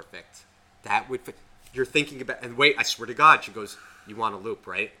face perfect. That would fit. You're thinking about, and wait, I swear to God, she goes, you want a loop,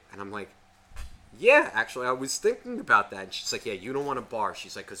 right? And I'm like, yeah, actually, I was thinking about that. And she's like, yeah, you don't want a bar.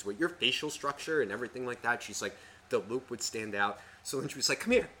 She's like, because with your facial structure and everything like that, she's like, the loop would stand out. So then she was like,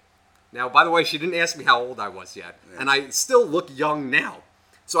 come here. Now, by the way, she didn't ask me how old I was yet. Yeah. And I still look young now.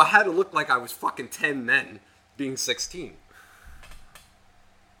 So I had to look like I was fucking 10 then, being 16.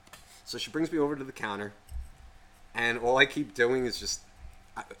 So she brings me over to the counter. And all I keep doing is just,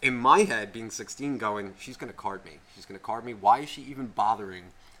 in my head, being 16, going, she's going to card me. She's going to card me. Why is she even bothering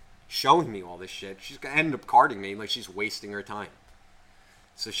showing me all this shit? She's going to end up carding me like she's wasting her time.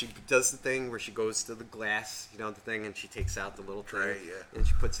 So she does the thing where she goes to the glass, the thing, and she takes out the little tray, and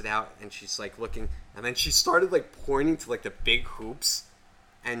she puts it out, and she's like looking, and then she started like pointing to like the big hoops,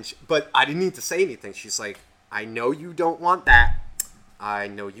 but I didn't need to say anything. She's like, I know you don't want that. I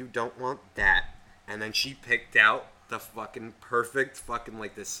know you don't want that. And then she picked out the fucking perfect fucking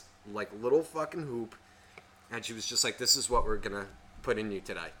like this like little fucking hoop, and she was just like, this is what we're gonna put in you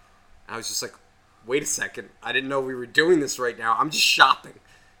today. And I was just like, wait a second, I didn't know we were doing this right now. I'm just shopping.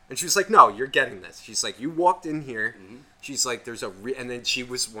 And she was like, no, you're getting this. She's like, you walked in here. Mm-hmm. She's like, there's and then she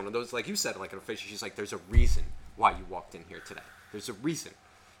was one of those, like you said, like an official. She's like, there's a reason why you walked in here today. There's a reason.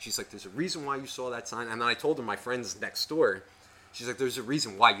 She's like, there's a reason why you saw that sign. And then I told her my friends next door. She's like, there's a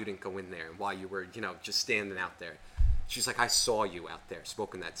reason why you didn't go in there and why you were, just standing out there. She's like, I saw you out there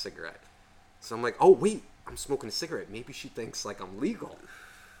smoking that cigarette. So I'm like, oh, wait, I'm smoking a cigarette. Maybe she thinks, like, I'm legal.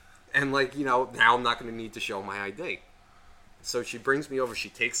 And, like, now I'm not going to need to show my ID. So she brings me over. She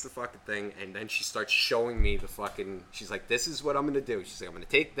takes the fucking thing, and then she starts showing me the fucking... She's like, this is what I'm going to do. She's like, I'm going to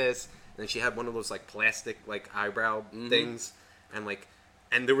take this. And then she had one of those, like, plastic, like, eyebrow things. And, like...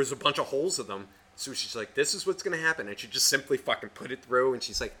 And there was a bunch of holes in them. So she's like, this is what's going to happen. And she just simply fucking put it through. And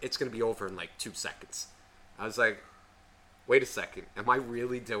she's like, it's going to be over in, like, 2 seconds. I was like, wait a second. Am I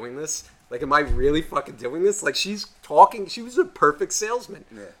really doing this? Like, am I really fucking doing this? Like, she's talking. She was a perfect salesman.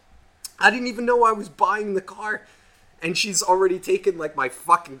 Yeah. I didn't even know I was buying the car. And she's already taken, like, my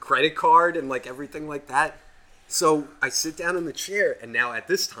fucking credit card and, like, everything like that. So I sit down in the chair. And now at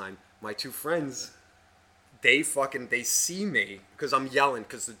this time, my 2 friends, they see me. Because I'm yelling.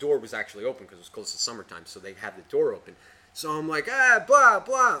 Because the door was actually open. Because it was close to summertime. So they had the door open. So I'm like, blah,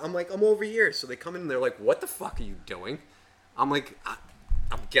 blah. I'm like, I'm over here. So they come in and they're like, what the fuck are you doing? I'm like,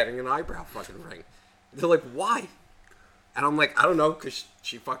 I'm getting an eyebrow fucking ring. They're like, why? And I'm like, I don't know, because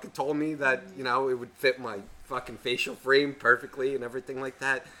she fucking told me that, it would fit my fucking facial frame perfectly and everything like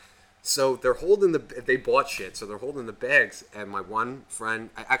that. So they're holding they bought shit, so they're holding the bags. And my one friend,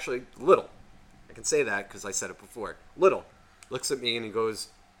 actually, Little, I can say that because I said it before. Little looks at me and he goes,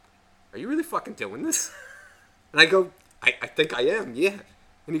 are you really fucking doing this? And I go, I think I am, yeah.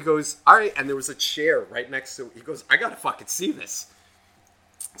 And he goes, all right. And there was a chair right next to it. He goes, I gotta fucking see this.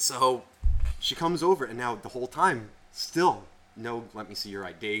 So she comes over, and now the whole time, still, no, let me see your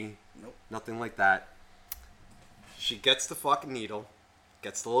ID. Nope. Nothing like that. She gets the fucking needle,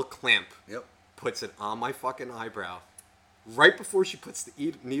 gets the little clamp, puts it on my fucking eyebrow. Right before she puts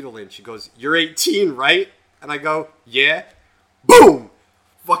the needle in, she goes, you're 18, right? And I go, yeah. Boom!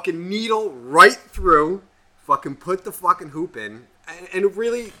 Fucking needle right through. Fucking put the fucking hoop in. And it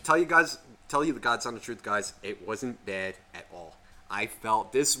really, tell you the God's honest truth, guys, it wasn't bad at all. I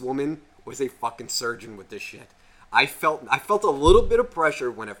felt this woman was a fucking surgeon with this shit. I felt a little bit of pressure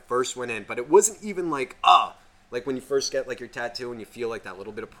when it first went in, but it wasn't even like, like when you first get like your tattoo and you feel like that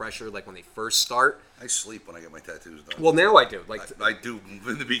little bit of pressure, like when they first start. I sleep when I get my tattoos done. Well, now I do. Like I do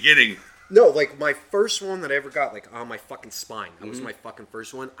in the beginning. No, like my first one that I ever got, like on my fucking spine. That was my fucking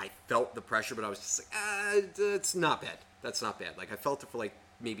first one. I felt the pressure, but I was just like, it's not bad. That's not bad. Like I felt it for like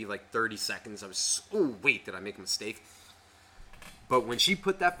maybe like 30 seconds. I was, oh wait, did I make a mistake? But when she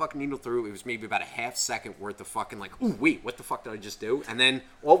put that fucking needle through, it was maybe about a half second worth of fucking like, ooh, wait, what the fuck did I just do? And then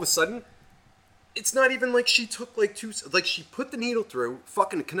all of a sudden, it's not even like she took like she put the needle through,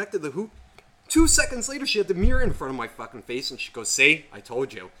 fucking connected the hoop. 2 seconds later, she had the mirror in front of my fucking face, and she goes, "See, I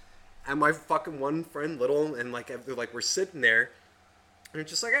told you." And my fucking one friend, Little, and like we're sitting there, and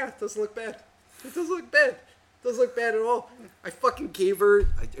it's just like, it doesn't look bad. It doesn't look bad. It doesn't look bad at all. I fucking gave her.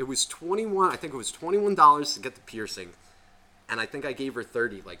 It was $21. I think it was $21 to get the piercing, and I think I gave her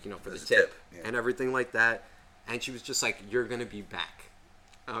 30, like for the tip and everything like that. And she was just like, "You're gonna be back."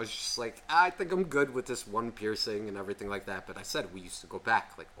 I was just like, I think I'm good with this one piercing and everything like that. But I said we used to go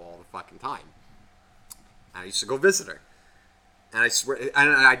back like all the fucking time. I used to go visit her. And I swear, and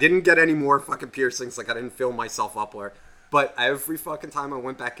I didn't get any more fucking piercings. Like, I didn't fill myself up or... But every fucking time I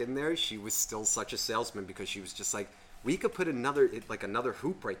went back in there, she was still such a salesman because she was just like, we could put another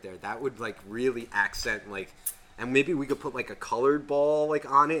hoop right there. That would, like, really accent, like... And maybe we could put, like, a colored ball, like,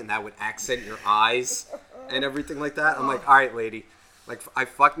 on it, and that would accent your eyes and everything like that. I'm like, all right, lady. Like, I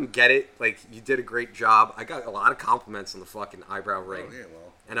fucking get it. Like, you did a great job. I got a lot of compliments on the fucking eyebrow ring. Oh, yeah, well...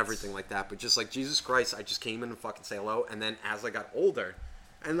 And everything like that, but just like Jesus Christ, I just came in and fucking say hello. And then as I got older,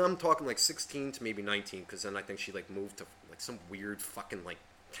 and I'm talking like 16 to maybe 19, because then I think she like moved to like some weird fucking like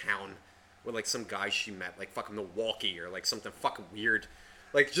town with like some guy she met, like fucking Milwaukee or like something fucking weird,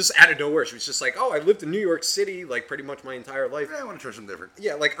 like just out of nowhere. She was just like, "Oh, I lived in New York City like pretty much my entire life. Yeah, I want to try something different."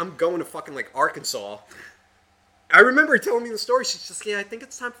 Yeah, like I'm going to fucking like Arkansas. I remember her telling me the story. She's just, "Yeah, I think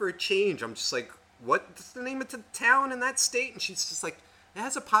it's time for a change." I'm just like, "What's the name of the town in that state?" And she's just like, "It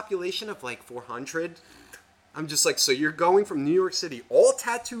has a population of like 400. I'm just like, so you're going from New York City, all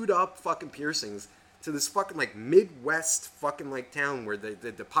tattooed up fucking piercings, to this fucking like Midwest fucking like town where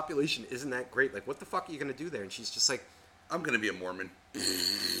the population isn't that great. Like, what the fuck are you gonna do there?" And she's just like, "I'm gonna be a Mormon."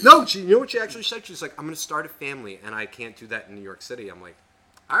 No, you know what she actually said? She's like, "I'm gonna start a family, and I can't do that in New York City." I'm like,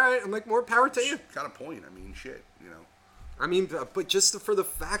 all right. I'm like, more power to you. Got a point. I mean, shit, I mean, but just for the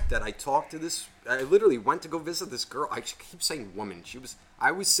fact that I talked to this, I literally went to go visit this girl. I keep saying woman.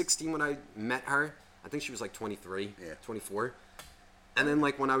 I was 16 when I met her. I think she was like 23, 24. And then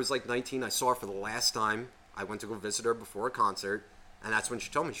like when I was like 19, I saw her for the last time. I went to go visit her before a concert. And that's when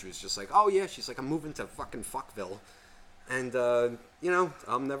she told me. She was just like, "Oh yeah," she's like, "I'm moving to fucking Fuckville. And,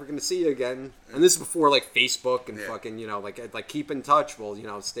 I'm never going to see you again." And this is before like Facebook and fucking, like keep in touch.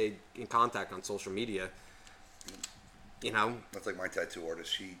 We'll, stay in contact on social media. That's like my tattoo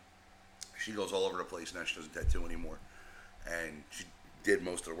artist. She goes all over the place now. She doesn't tattoo anymore, and she did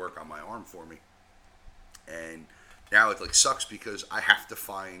most of the work on my arm for me. And now it like sucks because I have to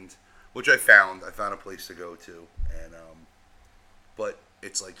find, which I found a place to go to, and but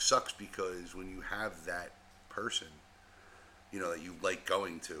it's like sucks because when you have that person, that you like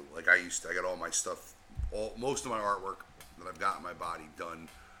going to, like I got all my stuff, most of my artwork that I've got in my body done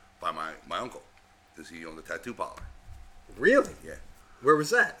by my uncle, because he owned a tattoo parlor. Really? Yeah. Where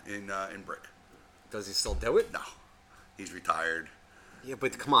was that? In Brick. Does he still do it? No. He's retired. Yeah,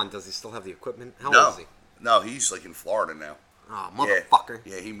 but come on, does he still have the equipment? How No. old is he? No, he's like in Florida now. Oh, motherfucker.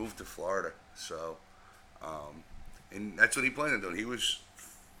 Yeah, he moved to Florida. So, and that's what he planned on doing. He was,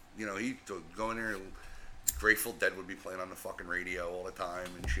 he'd go in there and Grateful Dead would be playing on the fucking radio all the time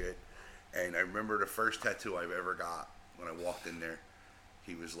and shit. And I remember the first tattoo I've ever got when I walked in there,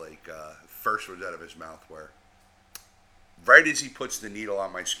 he was like, first words out of his mouth were, right as he puts the needle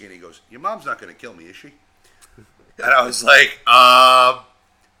on my skin, he goes, "Your mom's not going to kill me, is she?" And I was like,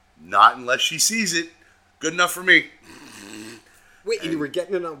 not unless she sees it. Good enough for me. Wait, you were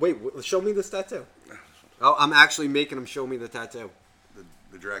getting it on... Wait, show me this tattoo. Oh, I'm actually making him show me the tattoo.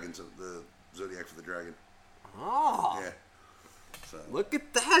 The dragons, the zodiac for the dragon. Oh. Yeah. So, look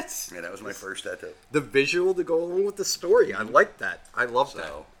at that. Yeah, that was my first tattoo. The visual to go along with the story. I like that. I love that.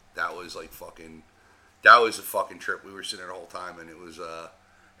 So, that was like fucking... That was a fucking trip. We were sitting there the whole time, and it was,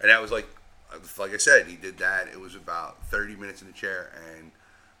 and that was like I said, he did that. It was about 30 minutes in the chair, and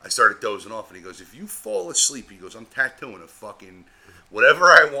I started dozing off, and he goes, "If you fall asleep," he goes, "I'm tattooing a fucking whatever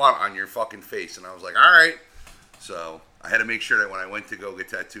I want on your fucking face." And I was like, all right. So I had to make sure that when I went to go get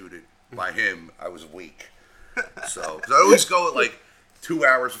tattooed by him, I was awake. So, because I always go at like 2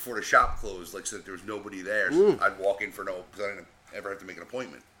 hours before the shop closed, like so that there was nobody there. So I'd walk in because I didn't ever have to make an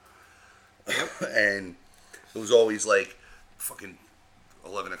appointment. And it was always like fucking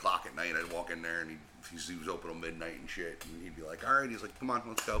 11 o'clock at night. I'd walk in there and he was open till midnight and shit. And he'd be like, all right. He's like, "Come on,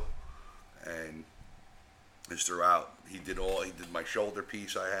 let's go." And just throughout, he did my shoulder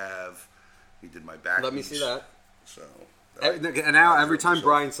piece I have. He did my back Let me piece. see that. So. And now every time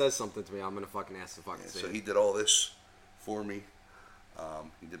Brian says something to me, I'm going to fucking ask to fucking see so it. he did all this for me.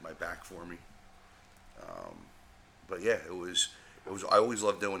 He did my back for me. But yeah, it was... I always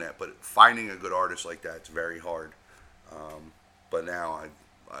loved doing that, but finding a good artist like that is very hard. But now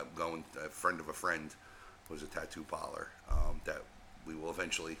I'm going. A friend of a friend was a tattoo parlor that we will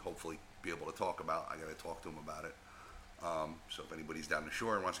eventually, hopefully, be able to talk about. I got to talk to him about it. So if anybody's down the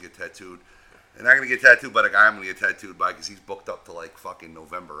shore and wants to get tattooed, they're not going to get tattooed by the guy I'm going to get tattooed by because he's booked up to like fucking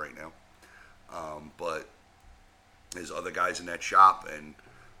November right now. But there's other guys in that shop and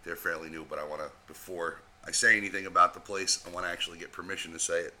they're fairly new. But I want to, before I say anything about the place, I want to actually get permission to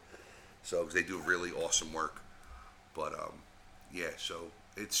say it. So because they do really awesome work. But yeah, so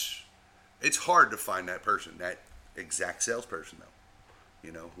it's hard to find that person, that exact salesperson though.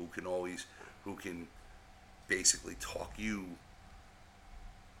 You know, who can basically talk you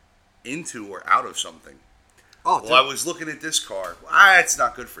into or out of something. Oh, well, I was looking at this car. It's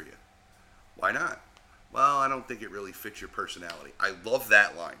not good for you. Why not? Well, I don't think it really fits your personality. I love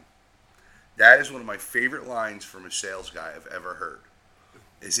that line. That is one of my favorite lines from a sales guy I've ever heard.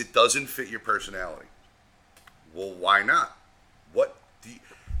 Is it doesn't fit your personality. Well, why not?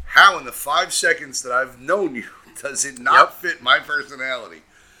 How in the 5 seconds that I've known you does it not fit my personality?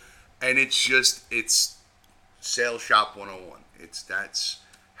 And it's sales shop 101. That's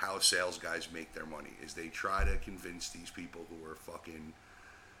how sales guys make their money, is they try to convince these people who are fucking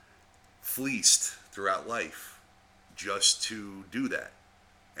fleeced throughout life just to do that.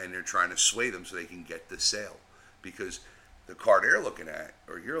 And they're trying to sway them so they can get the sale. Because the car they're looking at,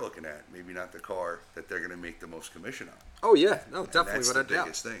 or you're looking at, maybe not the car that they're going to make the most commission on. Oh, yeah. No, definitely. That's the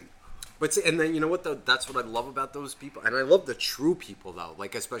biggest thing. But and then, you know what, though? That's what I love about those people. And I love the true people, though.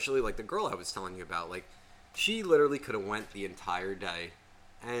 Like, especially, like, the girl I was telling you about. Like, she literally could have went the entire day.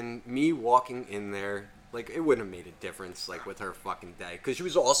 And me walking in there, like, it wouldn't have made a difference, like, with her fucking day. Because she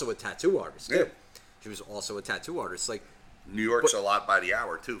was also a tattoo artist, too. Yeah. She was also a tattoo artist. Like, New York's a lot by the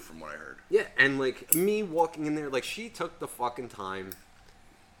hour, too, from what I heard. Yeah, and, like, me walking in there, like, she took the fucking time.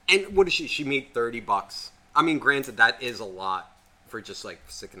 And what is she? She made $30. I mean, granted, that is a lot for just, like,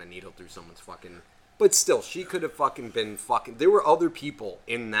 sticking a needle through someone's fucking... But still, she could have fucking been fucking... There were other people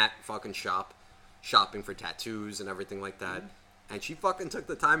in that fucking shop shopping for tattoos and everything like that. Mm-hmm. And she fucking took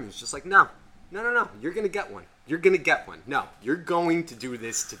the time and was just like, no. You're going to get one. You're going to get one. No, you're going to do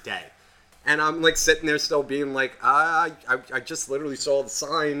this today. And I'm, like, sitting there still being like, I just literally saw the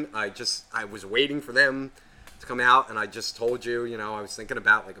sign. I was waiting for them to come out. And I just told you, you know, I was thinking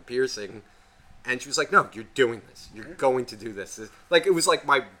about, like, a piercing. And she was like, no, you're doing this. You're going to do this. Like, it was like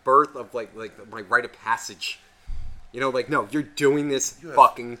my birth of, like my rite of passage. You know, like, no, you're doing this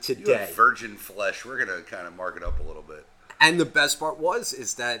fucking today. You have virgin flesh. We're going to kind of mark it up a little bit. And the best part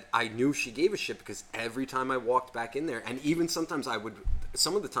is that I knew she gave a shit because every time I walked back in there, and even sometimes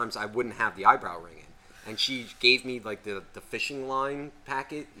some of the times I wouldn't have the eyebrow ring in. And she gave me, like, the fishing line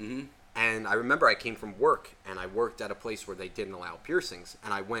packet. Mm-hmm. And I remember I came from work, and I worked at a place where they didn't allow piercings.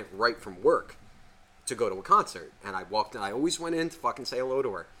 And I went right from work to go to a concert, and I walked in. I always went in to fucking say hello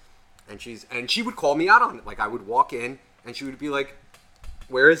to her, and she would call me out on it. Like, I would walk in, and she would be like,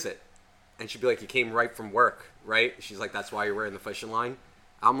 "Where is it?" And she'd be like, "You came right from work, right?" She's like, "That's why you're wearing the fishing line."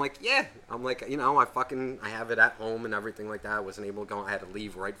 I'm like, "Yeah." I'm like, you know, I have it at home and everything like that. I wasn't able to go. I had to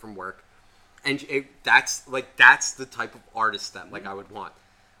leave right from work, and that's the type of artist that, like, I would want,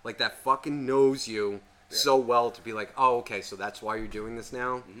 like, that fucking knows you so well to be like, oh, okay, so that's why you're doing this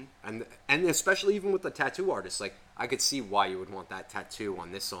now. Mm-hmm. And especially even with the tattoo artist, like, I could see why you would want that tattoo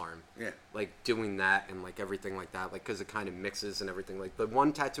on this arm. Yeah. Like, doing that and, like, everything like that, like, because it kind of mixes and everything. Like, the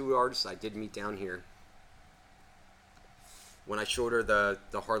one tattoo artist I did meet down here, when I showed her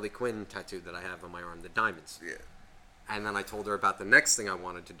the Harley Quinn tattoo that I have on my arm, the diamonds. Yeah. And then I told her about the next thing I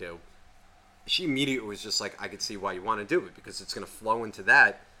wanted to do. She immediately was just like, I could see why you want to do it, because it's going to flow into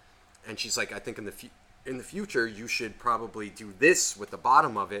that. And she's like, I think in the future, you should probably do this with the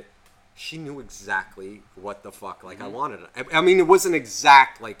bottom of it. She knew exactly what the fuck, like, I wanted. I mean, it wasn't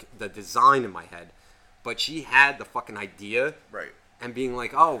exact, like, the design in my head, but she had the fucking idea. Right. And being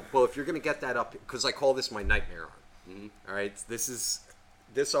like, oh, well, if you're going to get that up, because I call this my nightmare arm. Mm-hmm. All right,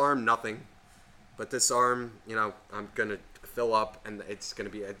 this arm, nothing. But this arm, you know, I'm going to fill up, and it's going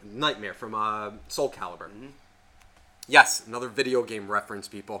to be a nightmare from Soul Calibur. Mm-hmm. Yes, another video game reference,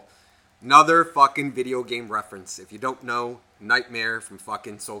 people. Another fucking video game reference. If you don't know, Nightmare from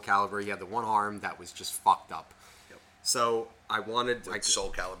fucking Soul Calibur, he had the one arm that was just fucked up. Yep. So I wanted... With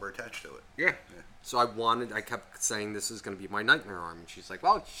Soul Calibur attached to it. Yeah. So I kept saying this is going to be my Nightmare arm. And she's like,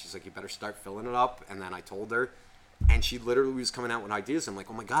 well, you better start filling it up. And then I told her, and she literally was coming out with ideas. I'm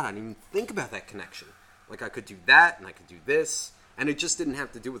like, oh my God, I didn't even think about that connection. Like, I could do that, and I could do this. And it just didn't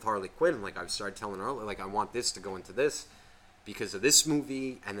have to do with Harley Quinn. Like, I started telling her, like, I want this to go into this. because of this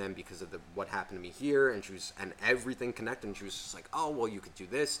movie, and then because of what happened to me here, and everything connected, and she was just like, oh, well, you could do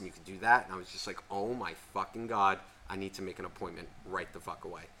this, and you could do that, and I was just like, oh my fucking God, I need to make an appointment right the fuck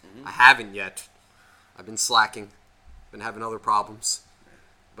away. Mm-hmm. I haven't yet. I've been slacking, been having other problems,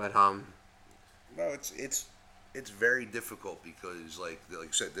 but no, it's very difficult because like I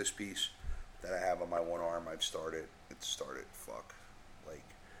said, this piece that I have on my one arm, it started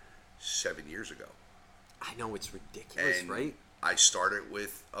 7 years ago. I know, it's ridiculous, and right? I started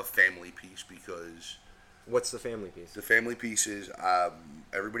with a family piece because... What's the family piece? The family piece is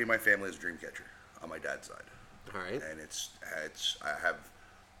everybody in my family is a dream catcher on my dad's side. All right. And it's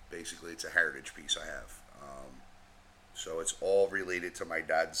a heritage piece I have. So it's all related to my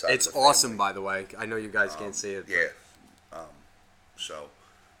dad's side. It's of the awesome, family. by the way. I know you guys can't see it. Yeah.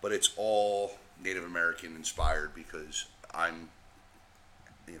 But it's all Native American inspired because I'm,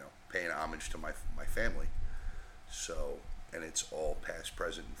 paying homage to my family. So, and it's all past,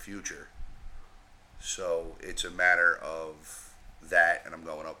 present, and future. So it's a matter of that, and I'm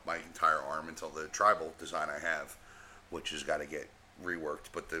going up my entire arm until the tribal design I have, which has got to get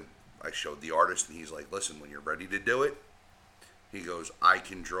reworked. But I showed the artist, and he's like, listen, when you're ready to do it, he goes, I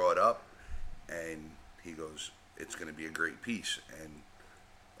can draw it up, and he goes, it's going to be a great piece, and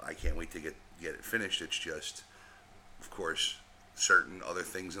I can't wait to get it finished. It's just, of course, certain other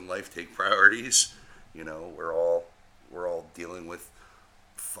things in life take priorities. We're all dealing with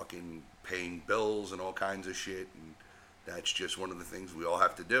fucking paying bills and all kinds of shit, and that's just one of the things we all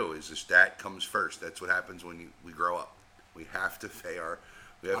have to do. Is just that comes first. That's what happens when we grow up. We have to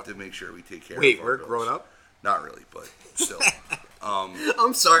we have to make sure we take care of our bills. Wait, we're grown up? Not really, but still.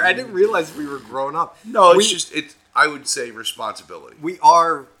 I'm sorry, I didn't realize we were grown up. No, I would say responsibility. We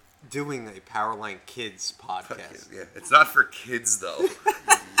are doing a Powerline Kids podcast. Yeah, it's not for kids though.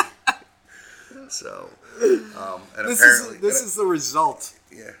 So, and this apparently is the result.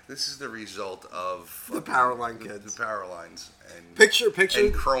 Yeah, this is the result of the Powerline Kids. The Powerlines and picture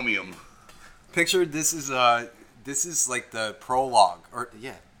and Chromium. Picture this is like the prologue, or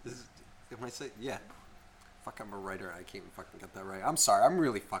yeah. Am I saying yeah? Fuck, I'm a writer. I can't even fucking get that right. I'm sorry. I'm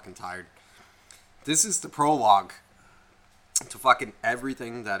really fucking tired. This is the prologue to fucking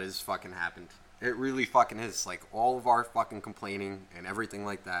everything that has fucking happened. It really fucking is. Like, all of our fucking complaining and everything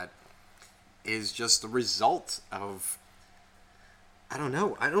like that is just the result of... I don't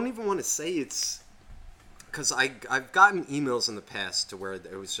know. I don't even want to say it's... Because I've gotten emails in the past to where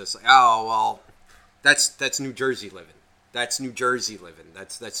it was just like, oh, well, that's New Jersey living. That's New Jersey living.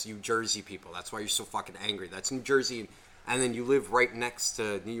 That's New Jersey people. That's why you're so fucking angry. That's New Jersey, and then you live right next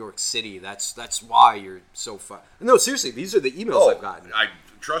to New York City. That's why you're so No, seriously, these are the emails I've gotten.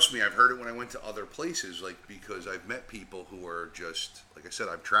 Trust me, I've heard it when I went to other places, like, because I've met people who are just, like I said,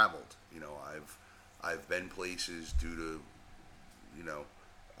 I've traveled. I've been places due to,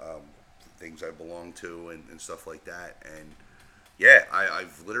 things I belong to and stuff like that. And yeah,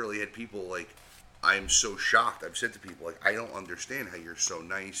 I've literally had people like, I'm so shocked. I've said to people, like, I don't understand how you're so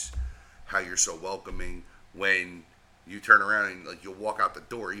nice, how you're so welcoming when you turn around and, like, you'll walk out the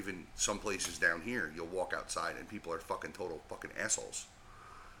door. Even some places down here, you'll walk outside and people are fucking total fucking assholes.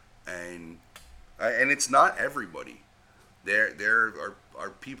 And it's not everybody. There are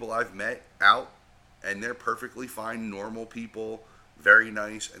people I've met out, and they're perfectly fine, normal people, very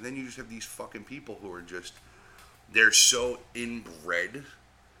nice. And then you just have these fucking people who are just, they're so inbred.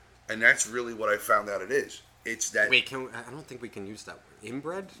 And that's really what I found out it is. It's that... Wait, I don't think we can use that word.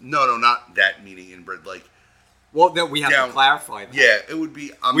 Inbred? No, not that meaning inbred. Like... Well, then we have to clarify that. Yeah, it would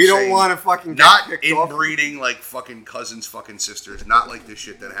be... we don't want to fucking get not picked inbreeding like fucking cousins, fucking sisters. Not like this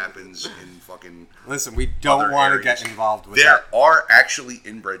shit that happens in fucking... Listen, we don't want to get involved with that. There are actually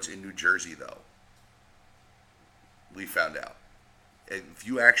inbreds in New Jersey, though. We found out. If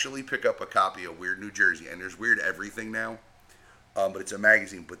you actually pick up a copy of Weird New Jersey, and there's Weird Everything now... but it's a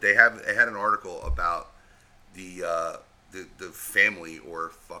magazine. But they had an article about the family or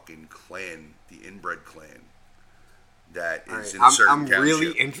fucking clan, the inbred clan that is in a certain township. I'm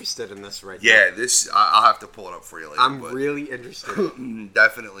really interested in this right now. Yeah, I'll have to pull it up for you later. I'm really interested.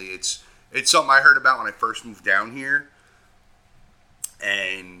 Definitely, it's something I heard about when I first moved down here,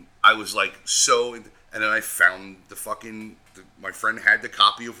 and I was like so. And then I found my friend had the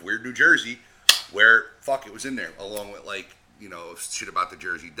copy of Weird New Jersey, where it was in there along with like. Shit about the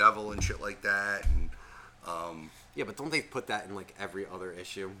Jersey Devil and shit like that, and yeah, but don't they put that in like every other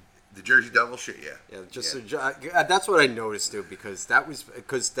issue? The Jersey Devil shit, yeah. Yeah, that's what I noticed too, because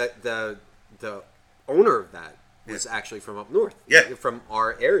the owner of that was actually from up north. Yeah, from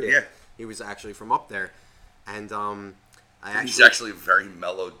our area. Yeah, he was actually from up there, and He's actually a very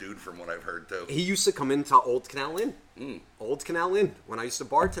mellow dude from what I've heard, too. He used to come into Old Canal Inn. Old Canal Inn, when I used to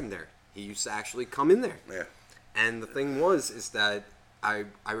bartend there. He used to actually come in there. Yeah. And the thing is that I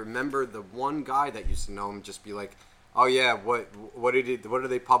remember the one guy that used to know him just be like, oh yeah, what did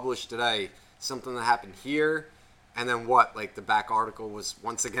they publish today? Something that happened here, and then what? Like the back article was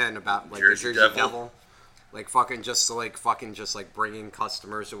once again about like Jersey the Jersey Devil. Like fucking just bringing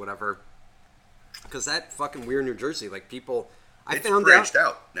customers or whatever. Because that fucking weird New Jersey, like people, It's branched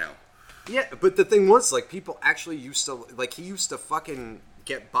out now. Yeah, but the thing was, like, people actually used to, like, he used to fucking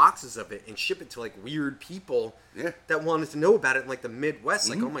get boxes of it and ship it to, like, weird people that wanted to know about it in, like, the Midwest.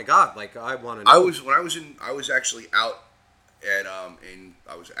 Like, oh my God, like, I want to know. I was actually out at,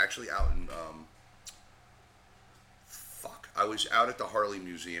 I was out at the Harley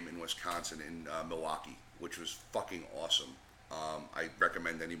Museum in Wisconsin in Milwaukee, which was fucking awesome. I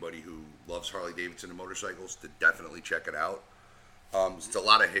recommend anybody who loves Harley Davidson and motorcycles to definitely check it out. It's a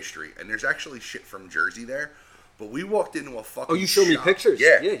lot of history, and there's actually shit from Jersey there. But we walked into a fucking. Oh, you showed me pictures.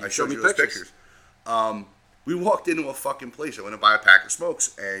 Yeah, I showed you those pictures. We walked into a fucking place. I went to buy a pack of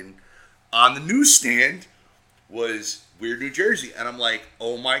smokes, and on the newsstand was Weird New Jersey, and I'm like,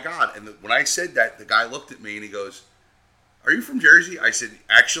 oh my God! And when I said that, the guy looked at me and he goes, "Are you from Jersey?" I said,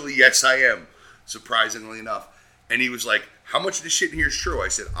 "Actually, yes, I am." Surprisingly enough. And he was like, "How much of this shit in here is true?" I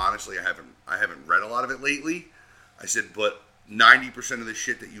said, "Honestly, I haven't read a lot of it lately." I said, "But 90% of the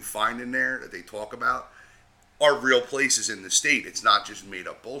shit that you find in there that they talk about are real places in the state. It's not just made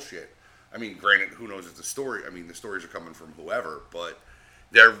up bullshit." I mean, granted, who knows if the story? I mean, the stories are coming from whoever, but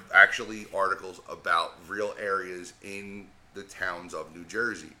they're actually articles about real areas in the towns of New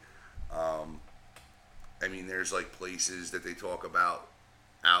Jersey. I mean, there's like places that they talk about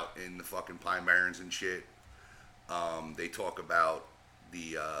out in the fucking Pine Barrens and shit. They talk about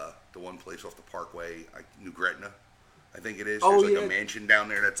the one place off the Parkway, New Gretna, I think it is. There's like a mansion down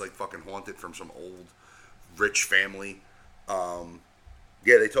there that's like fucking haunted from some old rich family.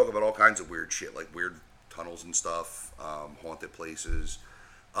 Yeah, they talk about all kinds of weird shit, like weird tunnels and stuff, haunted places.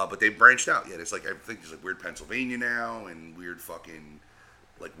 But they branched out. Yeah, there's like, I think there's like weird Pennsylvania now and weird fucking,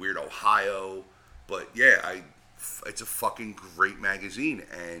 like weird Ohio. But yeah, it's a fucking great magazine,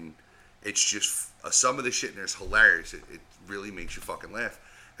 and it's just some of the shit in there is hilarious. It really makes you fucking laugh.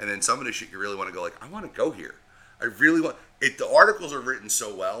 And then some of the shit you really want to go like, I want to go here. I really want it. The articles are written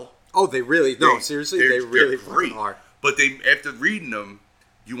so well. Oh, they really seriously, they really great. Are. But they, after reading them,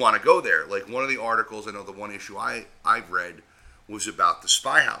 you want to go there. Like one of the articles, I know the one issue I've read was about the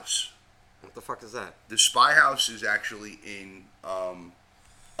Spy House. What the fuck is that? The Spy House is actually in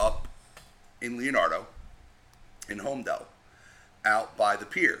up in Leonardo, in Homedale, out by the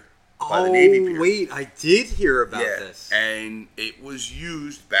pier. By the Navy pier. Wait, I did hear about this. And it was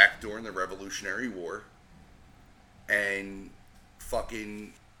used back during the Revolutionary War. And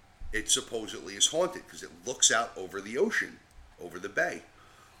fucking, it supposedly is haunted because it looks out over the ocean, over the bay.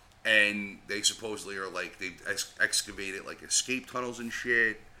 And they supposedly are like, they've excavated like escape tunnels and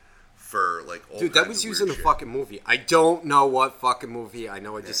shit for like all Dude, that was used in a fucking movie. I don't know what fucking movie. I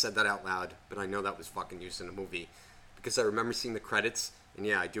know I just said that out loud, but I know that was fucking used in a movie. Because I remember seeing the credits, and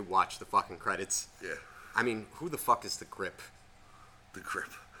yeah, I do watch the fucking credits. Yeah. I mean, who the fuck is the Grip? The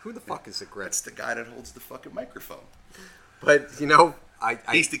Grip. Who the fuck is the Grip? That's the guy that holds the fucking microphone. But, you know,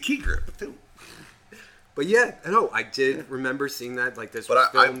 he's the key grip, too. But yeah, no, I did remember seeing that. Like, this was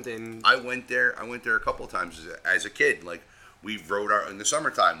filmed in... I went there a couple of times as a kid. Like, in the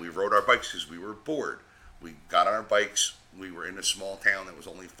summertime, we rode our bikes because we were bored. We got on our bikes. We were in a small town that was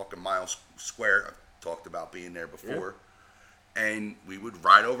only fucking miles square. I've talked about being there before. Yeah. And we would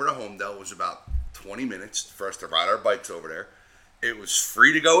ride over to Homedale. It was about 20 minutes for us to ride our bikes over there. It was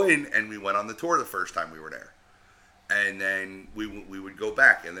free to go in, and we went on the tour the first time we were there. And then we would go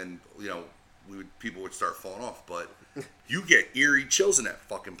back, and then, you know, people would start falling off. But you get eerie chills in that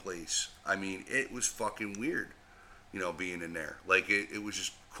fucking place. I mean, it was fucking weird, you know, being in there. Like, it was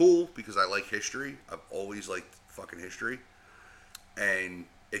just cool because I like history. I've always liked fucking history. And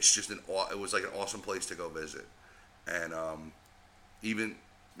it's just it was like an awesome place to go visit. And even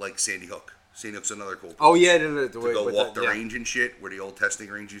like Sandy Hook. Sandy Hook's another cool place. Oh, yeah. To go walk the range and shit, where the old testing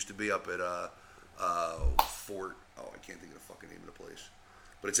range used to be up at Fort... Oh, I can't think of the fucking name of the place.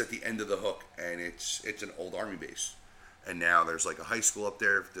 But it's at the end of the Hook, and it's an old Army base. And now there's like a high school up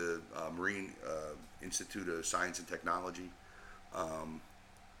there, the Marine Institute of Science and Technology.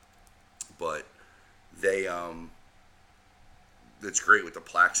 But they... It's great with the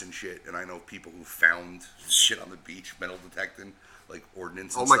plaques and shit. And I know people who found shit on the beach, metal detecting. like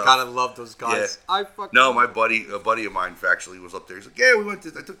ordinance. Oh And my stuff. god, I love those guys. Yeah. I fucking No, a buddy of mine actually was up there. He's like, yeah, I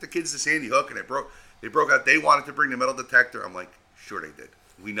took the kids to Sandy Hook, and they broke out. They wanted to bring the metal detector. I'm like, sure they did.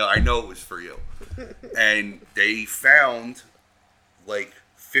 I know it was for you. And they found like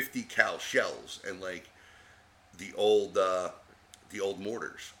 50 cal shells and like the old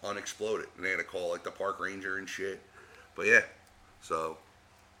mortars unexploded, and they had to call like the park ranger and shit. But yeah, so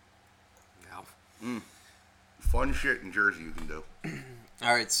Yeah. fun shit in Jersey you can do.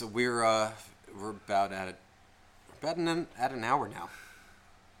 All right, so we're about at an hour now.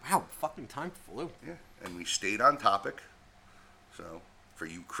 Wow, fucking time flew. Yeah, and we stayed on topic. So for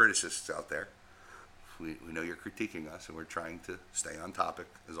you criticists out there, we know you're critiquing us, and we're trying to stay on topic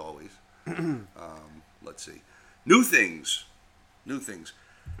as always. Let's see, new things. You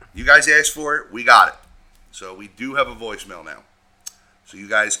guys asked for it, we got it. So we do have a voicemail now. So you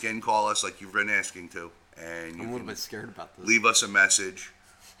guys can call us like you've been asking to, and you I'm a little can bit scared about this. leave us a message.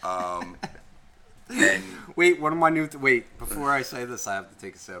 And Wait, what am I new? Wait, before I say this, I have to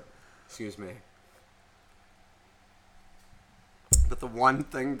take a sip. Excuse me. But the one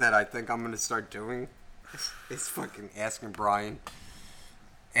thing that I think I'm gonna start doing is fucking asking Brian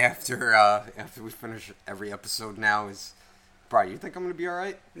after we finish every episode now is, Brian, you think I'm gonna be all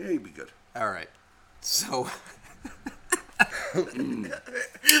right? yeah, you'd be good. All right. So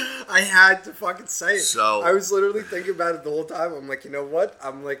I had to fucking say it. So- I was literally thinking about it the whole time. I'm like, you know what?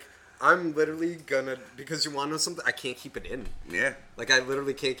 I'm literally gonna, because you want to know something? I can't keep it in. Yeah. Like, I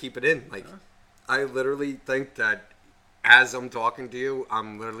literally can't keep it in. Like, I literally think that as I'm talking to you,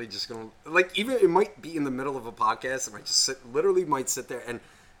 I'm literally just gonna, like, even it might be in the middle of a podcast, and I just might sit there,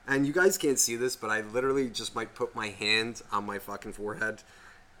 and you guys can't see this, but I literally just might put my hand on my fucking forehead,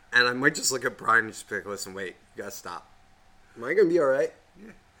 and I might just look at Brian and just be like, listen, wait, you gotta stop. Am I gonna be alright?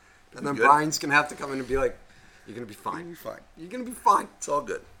 Yeah. And then good. Brian's gonna have to come in and be like, you're gonna be fine. You'll be fine. You're gonna be fine. It's all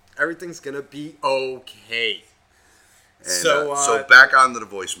good. Everything's gonna be okay. And, So back onto the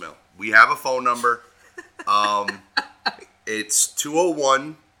voicemail. We have a phone number. It's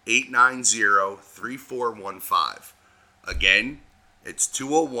 201-890-3415. Again, it's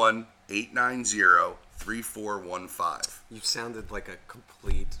 201-890-3415. You sounded like a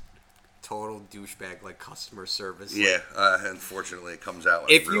complete, total douchebag, like customer service. Yeah, unfortunately, it comes out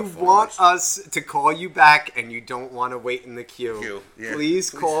like If real you phone want numbers. us to call you back and you don't want to wait in the queue, Yeah. please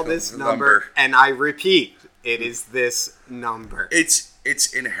call this the number. And I repeat, it is this number. It's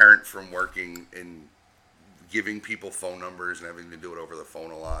inherent from working in giving people phone numbers and having to do it over the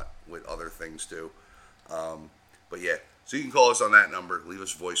phone a lot with other things too. But yeah, so you can call us on that number. Leave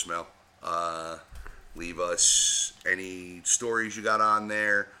us a voicemail. Leave us any stories you got on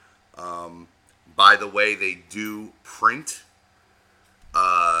there. By the way, they do print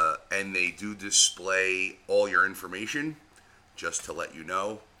and they do display all your information, just to let you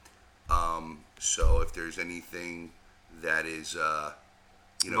know. So if there's anything that is,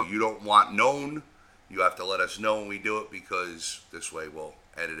 you don't want known, you have to let us know when we do it, because this way we'll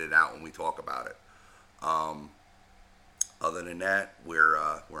edit it out when we talk about it. Other than that, we're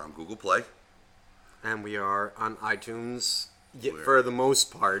on Google Play. And we are on iTunes for the most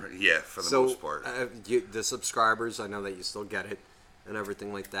part. Yeah, for the most part. The subscribers, I know that you still get it and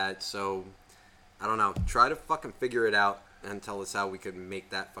everything like that. So, I don't know. Try to fucking figure it out and tell us how we could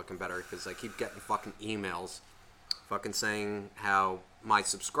make that fucking better. Because I keep getting fucking emails fucking saying how my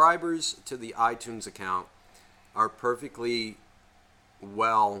subscribers to the iTunes account are perfectly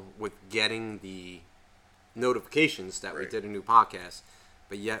well with getting the notifications that we did a new podcast.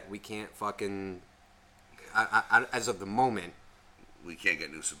 But yet we can't fucking... as of the moment, we can't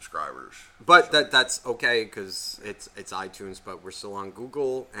get new subscribers. But that's okay because it's iTunes. But we're still on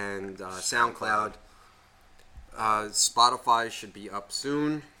Google and SoundCloud. Spotify should be up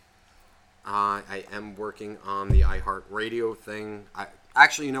soon. I am working on the iHeartRadio thing.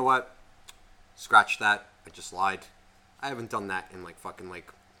 Actually, you know what? Scratch that. I just lied. I haven't done that in like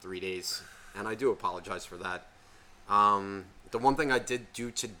 3 days, and I do apologize for that. The one thing I did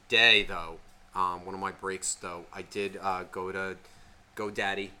do today, though. One of my breaks, though, I did go to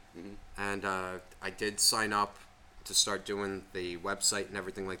GoDaddy, and I did sign up to start doing the website and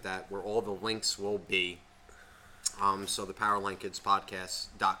everything like that, where all the links will be. So the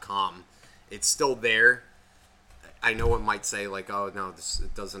PowerlineKidsPodcast.com, it's still there. I know it might say like, oh no,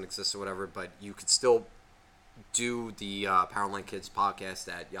 it doesn't exist or whatever, but you could still do the Powerline Kids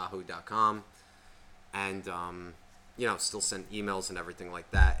Podcast at yahoo.com, and still send emails and everything like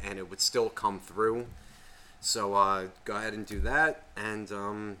that, and it would still come through. So go ahead and do that, and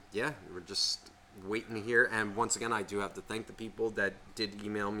we're just waiting to hear. And once again, I do have to thank the people that did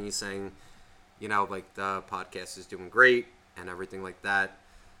email me saying, the podcast is doing great, and everything like that.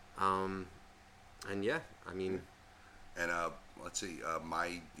 And yeah, I mean, And let's see,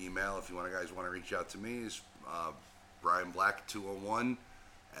 my email, if you guys want to reach out to me, is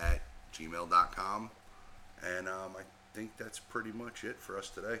brianblack201@gmail.com. And I think that's pretty much it for us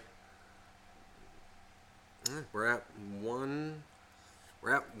today. we're at 1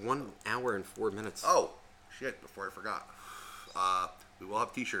 hour and 4 minutes. Oh, shit, before I forgot. We will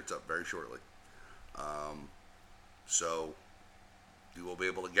have t-shirts up very shortly. So you will be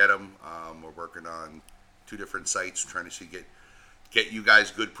able to get them. We're working on 2 different sites, trying to see get you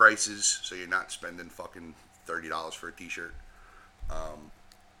guys good prices, so you're not spending fucking $30 for a t-shirt.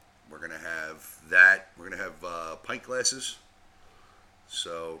 We're gonna have that. We're gonna have pint glasses.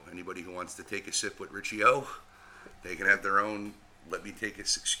 So anybody who wants to take a sip with Richie O, they can have their own.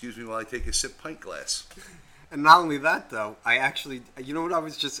 Excuse me while I take a sip pint glass. And not only that, though, I actually, you know what I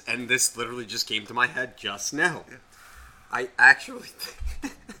was just, and this literally just came to my head just now. Yeah. I actually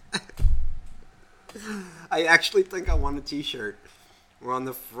think I want a t-shirt where on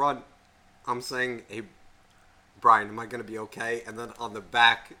the front I'm saying, hey, Brian, am I going to be okay? And then on the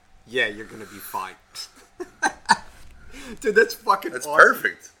back, yeah, you're going to be fine. Dude, that's fucking That's awesome.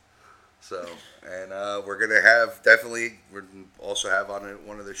 perfect. So, and we're going to have, we're also have on it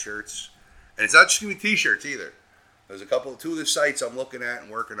one of the shirts. And it's not just going to be t-shirts either. There's 2 of the sites I'm looking at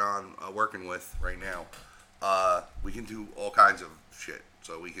and working with right now. We can do all kinds of shit.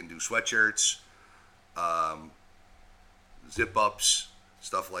 So we can do sweatshirts, zip-ups,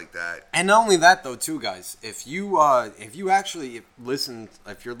 stuff like that. And not only that, though, too, guys. If you're listening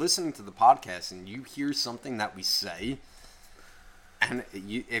to the podcast and you hear something that we say, and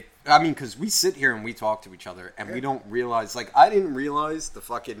because we sit here and we talk to each other and we don't realize, like, I didn't realize the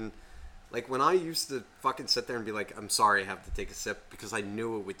fucking, like, when I used to fucking sit there and be like, I'm sorry, I have to take a sip, because I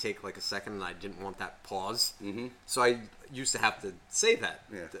knew it would take like a second and I didn't want that pause. Mm-hmm. So I used to have to say that.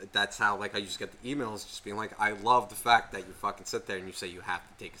 Yeah. That's how, like, I used to get the emails just being like, I love the fact that you fucking sit there and you say you have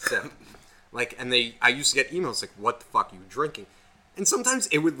to take a sip. Like, and I used to get emails like, what the fuck are you drinking? And sometimes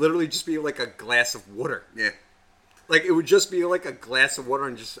it would literally just be like a glass of water. Yeah. Like, it would just be like a glass of water,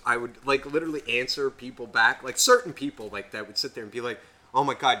 and I would, like, literally answer people back. Like, certain people, like, that would sit there and be like, oh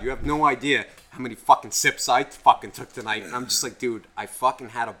my god, you have no idea how many fucking sips I fucking took tonight. And I'm just like, dude, I fucking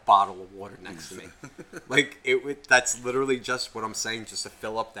had a bottle of water next to me. Like, that's literally just what I'm saying, just to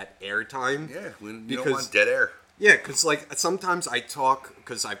fill up that airtime. Yeah, you don't want dead air. Yeah, because, like, sometimes I talk,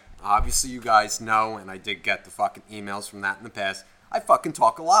 because obviously you guys know, and I did get the fucking emails from that in the past, I fucking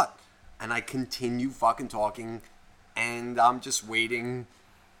talk a lot. And I continue fucking talking, and I'm just waiting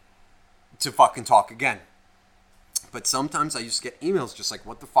to fucking talk again. But sometimes I used to get emails just like,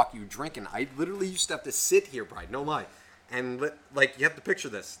 what the fuck are you drinking? I literally used to have to sit here, Brian, no lie. And, like, you have to picture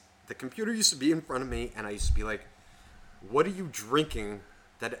this. The computer used to be in front of me, and I used to be like, what are you drinking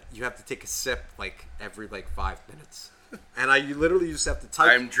that you have to take a sip, like, every, like, 5 minutes? And I literally used to have to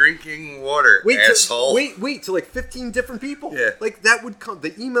type. I'm drinking water, asshole. Wait, to like 15 different people. Yeah. Like, that would come,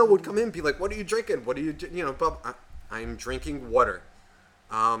 the email would come in and be like, what are you drinking? What are you, I'm drinking water.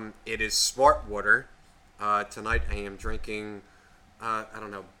 It is smart water. Tonight I am drinking, I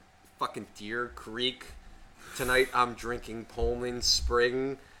don't know, fucking Deer Creek. Tonight I'm drinking Poland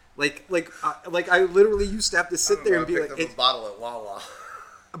Spring. Like I literally used to have to sit there and be like, a bottle at Wawa.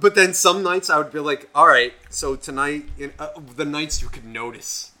 But then some nights I would be like, all right, so tonight, the nights you could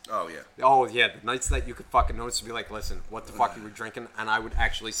notice. Oh, yeah. Oh, yeah, the nights that you could fucking notice would be like, listen, what the fuck you were drinking? And I would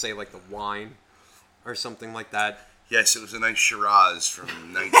actually say, like, the wine or something like that. Yes, it was a nice Shiraz from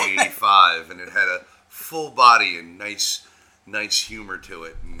 1985, and it had a full body and nice humor to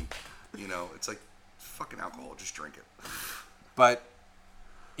it. And, it's like fucking alcohol. Just drink it. But,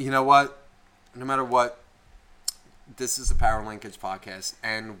 you know what? No matter what, this is the Power Linkage Podcast,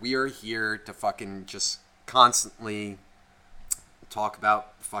 and we are here to fucking just constantly talk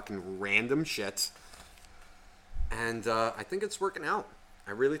about fucking random shit. And I think it's working out.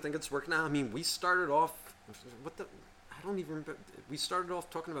 I really think it's working out. I mean, we started off... I don't even remember. We started off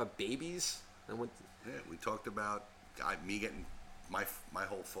talking about babies. And yeah, we talked about me getting my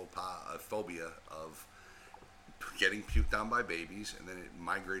whole phobia of getting puked on by babies, and then it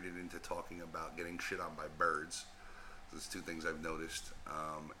migrated into talking about getting shit on by birds. There's 2 things I've noticed,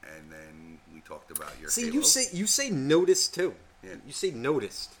 and then we talked about your. See, halo. you say noticed too. Yeah. You say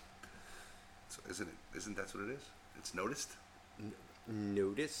noticed. So isn't that what it is? It's noticed.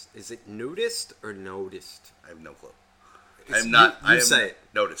 Noticed? Is it noticed or noticed? I have no clue. You say it.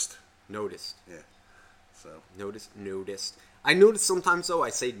 Noticed. Noticed. Yeah. So. Noticed. I notice sometimes though I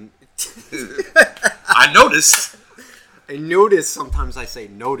say. I noticed. I notice sometimes I say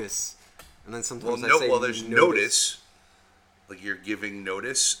notice, and then sometimes I say there's notice. like you're giving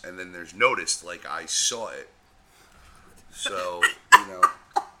notice, and then there's noticed, like I saw it. So, you know,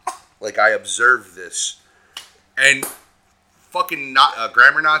 like I observed this. And fucking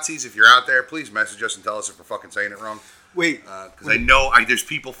grammar Nazis, if you're out there, please message us and tell us if we're fucking saying it wrong. Wait. Because I know there's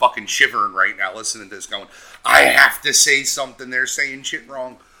people fucking shivering right now listening to this going, I have to say something. They're saying shit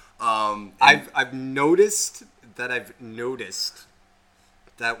wrong. I've noticed that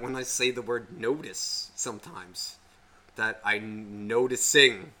when I say the word notice sometimes, that I'm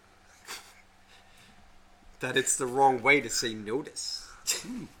noticing that it's the wrong way to say notice.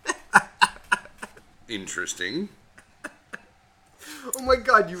 Interesting. Oh my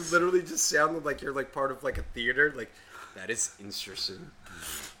god, you literally just sounded like you're like part of like a theater. Like, that is interesting.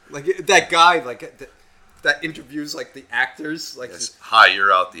 Like that guy, like that interviews like the actors. Like, yes. Hi,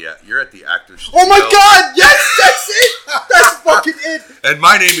 you're at the actors studio. Oh my god, yes, that's it. That's fucking it. And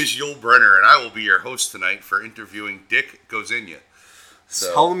my name is Yul Brenner, and I will be your host tonight for interviewing Dick Gozinia.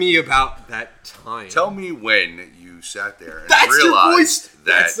 So, tell me about that time. Tell me when you sat there and that's realized that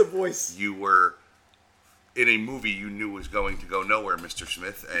that's the voice. You were in a movie you knew was going to go nowhere, Mr.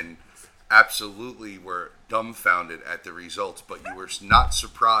 Smith, and absolutely were dumbfounded at the results, but you were not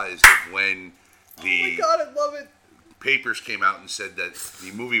surprised when the oh my god, I love it. Papers came out and said that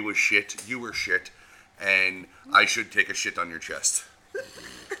the movie was shit, you were shit, and I should take a shit on your chest.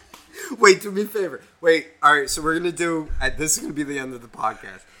 Wait, do me a favor. Wait, all right, so we're going to do, this is going to be the end of the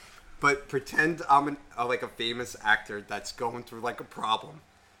podcast, but pretend I'm like a famous actor that's going through like a problem.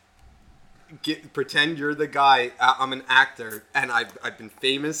 Pretend you're the guy, I'm an actor, and I've been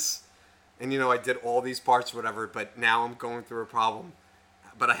famous, and, you know, I did all these parts, whatever, but now I'm going through a problem.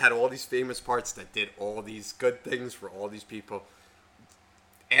 But I had all these famous parts that did all these good things for all these people.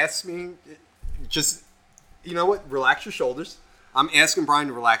 Ask me, just, you know what, relax your shoulders. I'm asking Brian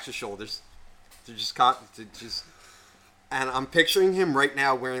to relax his shoulders. And I'm picturing him right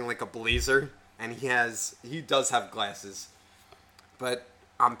now wearing like a blazer, and he does have glasses. But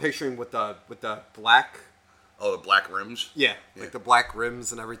I'm picturing with the black. Oh, the black rims? Yeah, like the black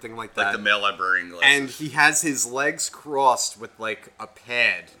rims and everything like that. Like the male librarian glasses. And he has his legs crossed with like a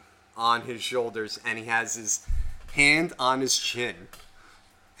pad on his shoulders, and he has his hand on his chin.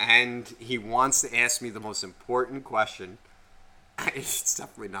 And he wants to ask me the most important question. It's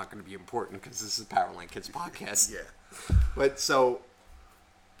definitely not going to be important because this is a Powerline Kids podcast. Yeah. But so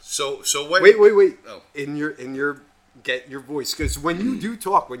when, wait. Oh. In your get your voice, because when you do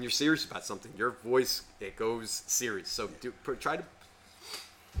talk, when you're serious about something, your voice, it goes serious. So try to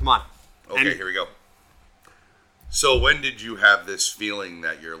come on. Okay, here we go. So when did you have this feeling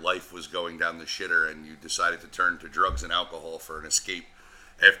that your life was going down the shitter and you decided to turn to drugs and alcohol for an escape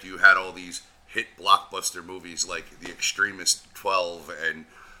after you had all these hit blockbuster movies like The Extremist 12 and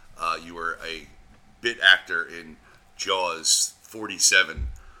you were a bit actor in Jaws 47?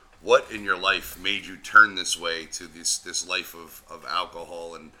 What in your life made you turn this way to this life of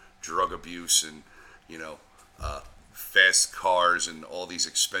alcohol and drug abuse and, you know, fast cars and all these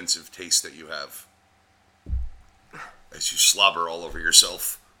expensive tastes that you have as you slobber all over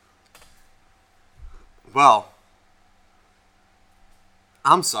yourself? Well,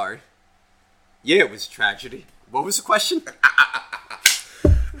 I'm sorry. Yeah, it was a tragedy. What was the question?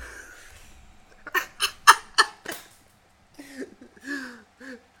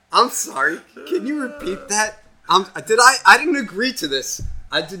 I'm sorry. Can you repeat that? I didn't agree to this.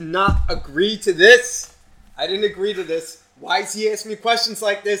 I did not agree to this. I didn't agree to this. Why is he asking me questions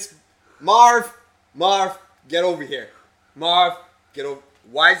like this? Marv, get over here. Marv, get over.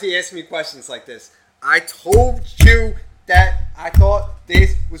 Why is he asking me questions like this? I told you that I thought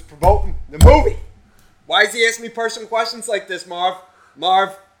this was promoting the movie. Why is he asking me personal questions like this, Marv?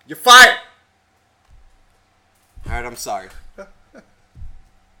 Marv, you're fired. All right, I'm sorry.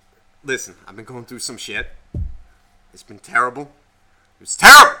 Listen, I've been going through some shit. It's been terrible. It was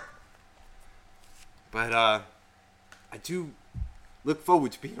terrible. But I do look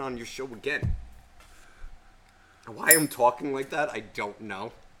forward to being on your show again. Why I'm talking like that, I don't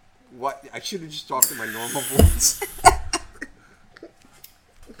know. What I should have just talked in my normal voice.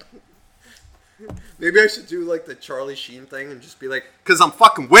 Maybe I should do like the Charlie Sheen thing and just be like, "'Cause I'm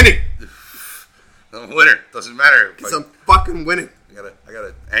fucking winning." I'm a winner. Doesn't matter. Because I'm fucking winning. I got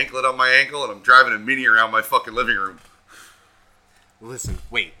an anklet on my ankle and I'm driving a Mini around my fucking living room. Listen,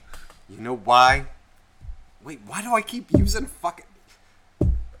 wait. You know why? Wait, why do I keep using fucking...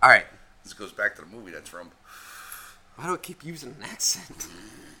 Alright. This goes back to the movie that's from. Why do I keep using an accent?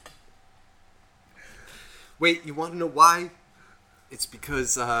 Wait, you want to know why? It's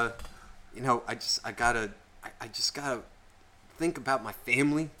because, you know, I just gotta think about my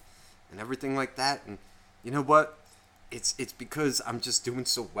family and everything like that. And you know what? it's because I'm just doing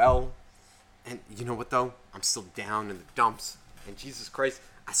so well. And you know what, though? I'm still down in the dumps. And Jesus Christ,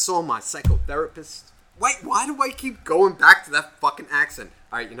 I saw my psychotherapist. Wait, why do I keep going back to that fucking accent?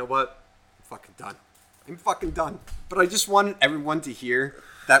 All right, you know what? I'm fucking done. I'm fucking done. But I just wanted everyone to hear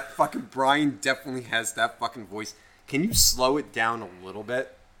that fucking Brian definitely has that fucking voice. Can you slow it down a little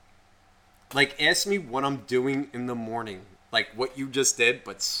bit? Like, ask me what I'm doing in the morning. Like, what you just did,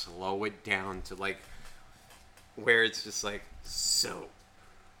 but slow it down to, like, where it's just like, so.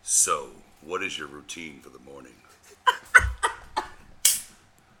 So, what is your routine for the morning?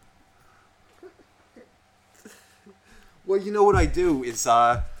 Well, you know what I do is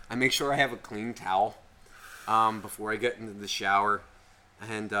I make sure I have a clean towel before I get into the shower.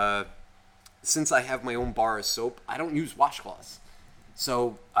 And since I have my own bar of soap, I don't use washcloths.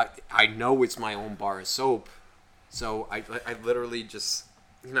 So I know it's my own bar of soap. So I literally just,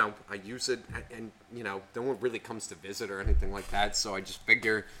 you know, I use it and, you know, no one really comes to visit or anything like that. So I just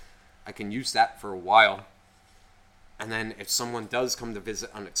figure I can use that for a while. And then if someone does come to visit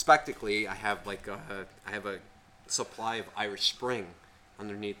unexpectedly, I have a supply of Irish Spring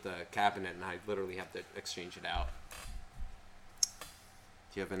underneath the cabinet, and I literally have to exchange it out.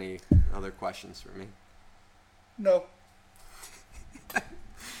 Do you have any other questions for me? No.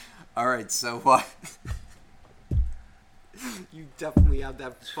 All right, so you definitely have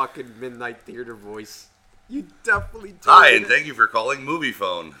that fucking midnight theater voice. You definitely do. Hi, and thank you for calling Movie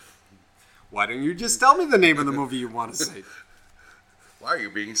Phone. Why don't you just tell me the name of the movie you want to say? Why are you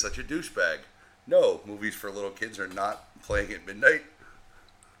being such a douchebag? No, movies for little kids are not playing at midnight.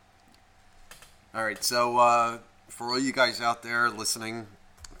 All right, so for all you guys out there listening,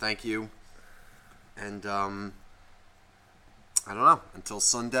 thank you. And I don't know, until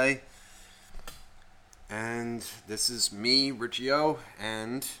Sunday. And this is me, Richie O,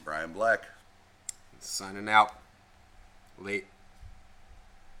 and Brian Black. signing out. Late.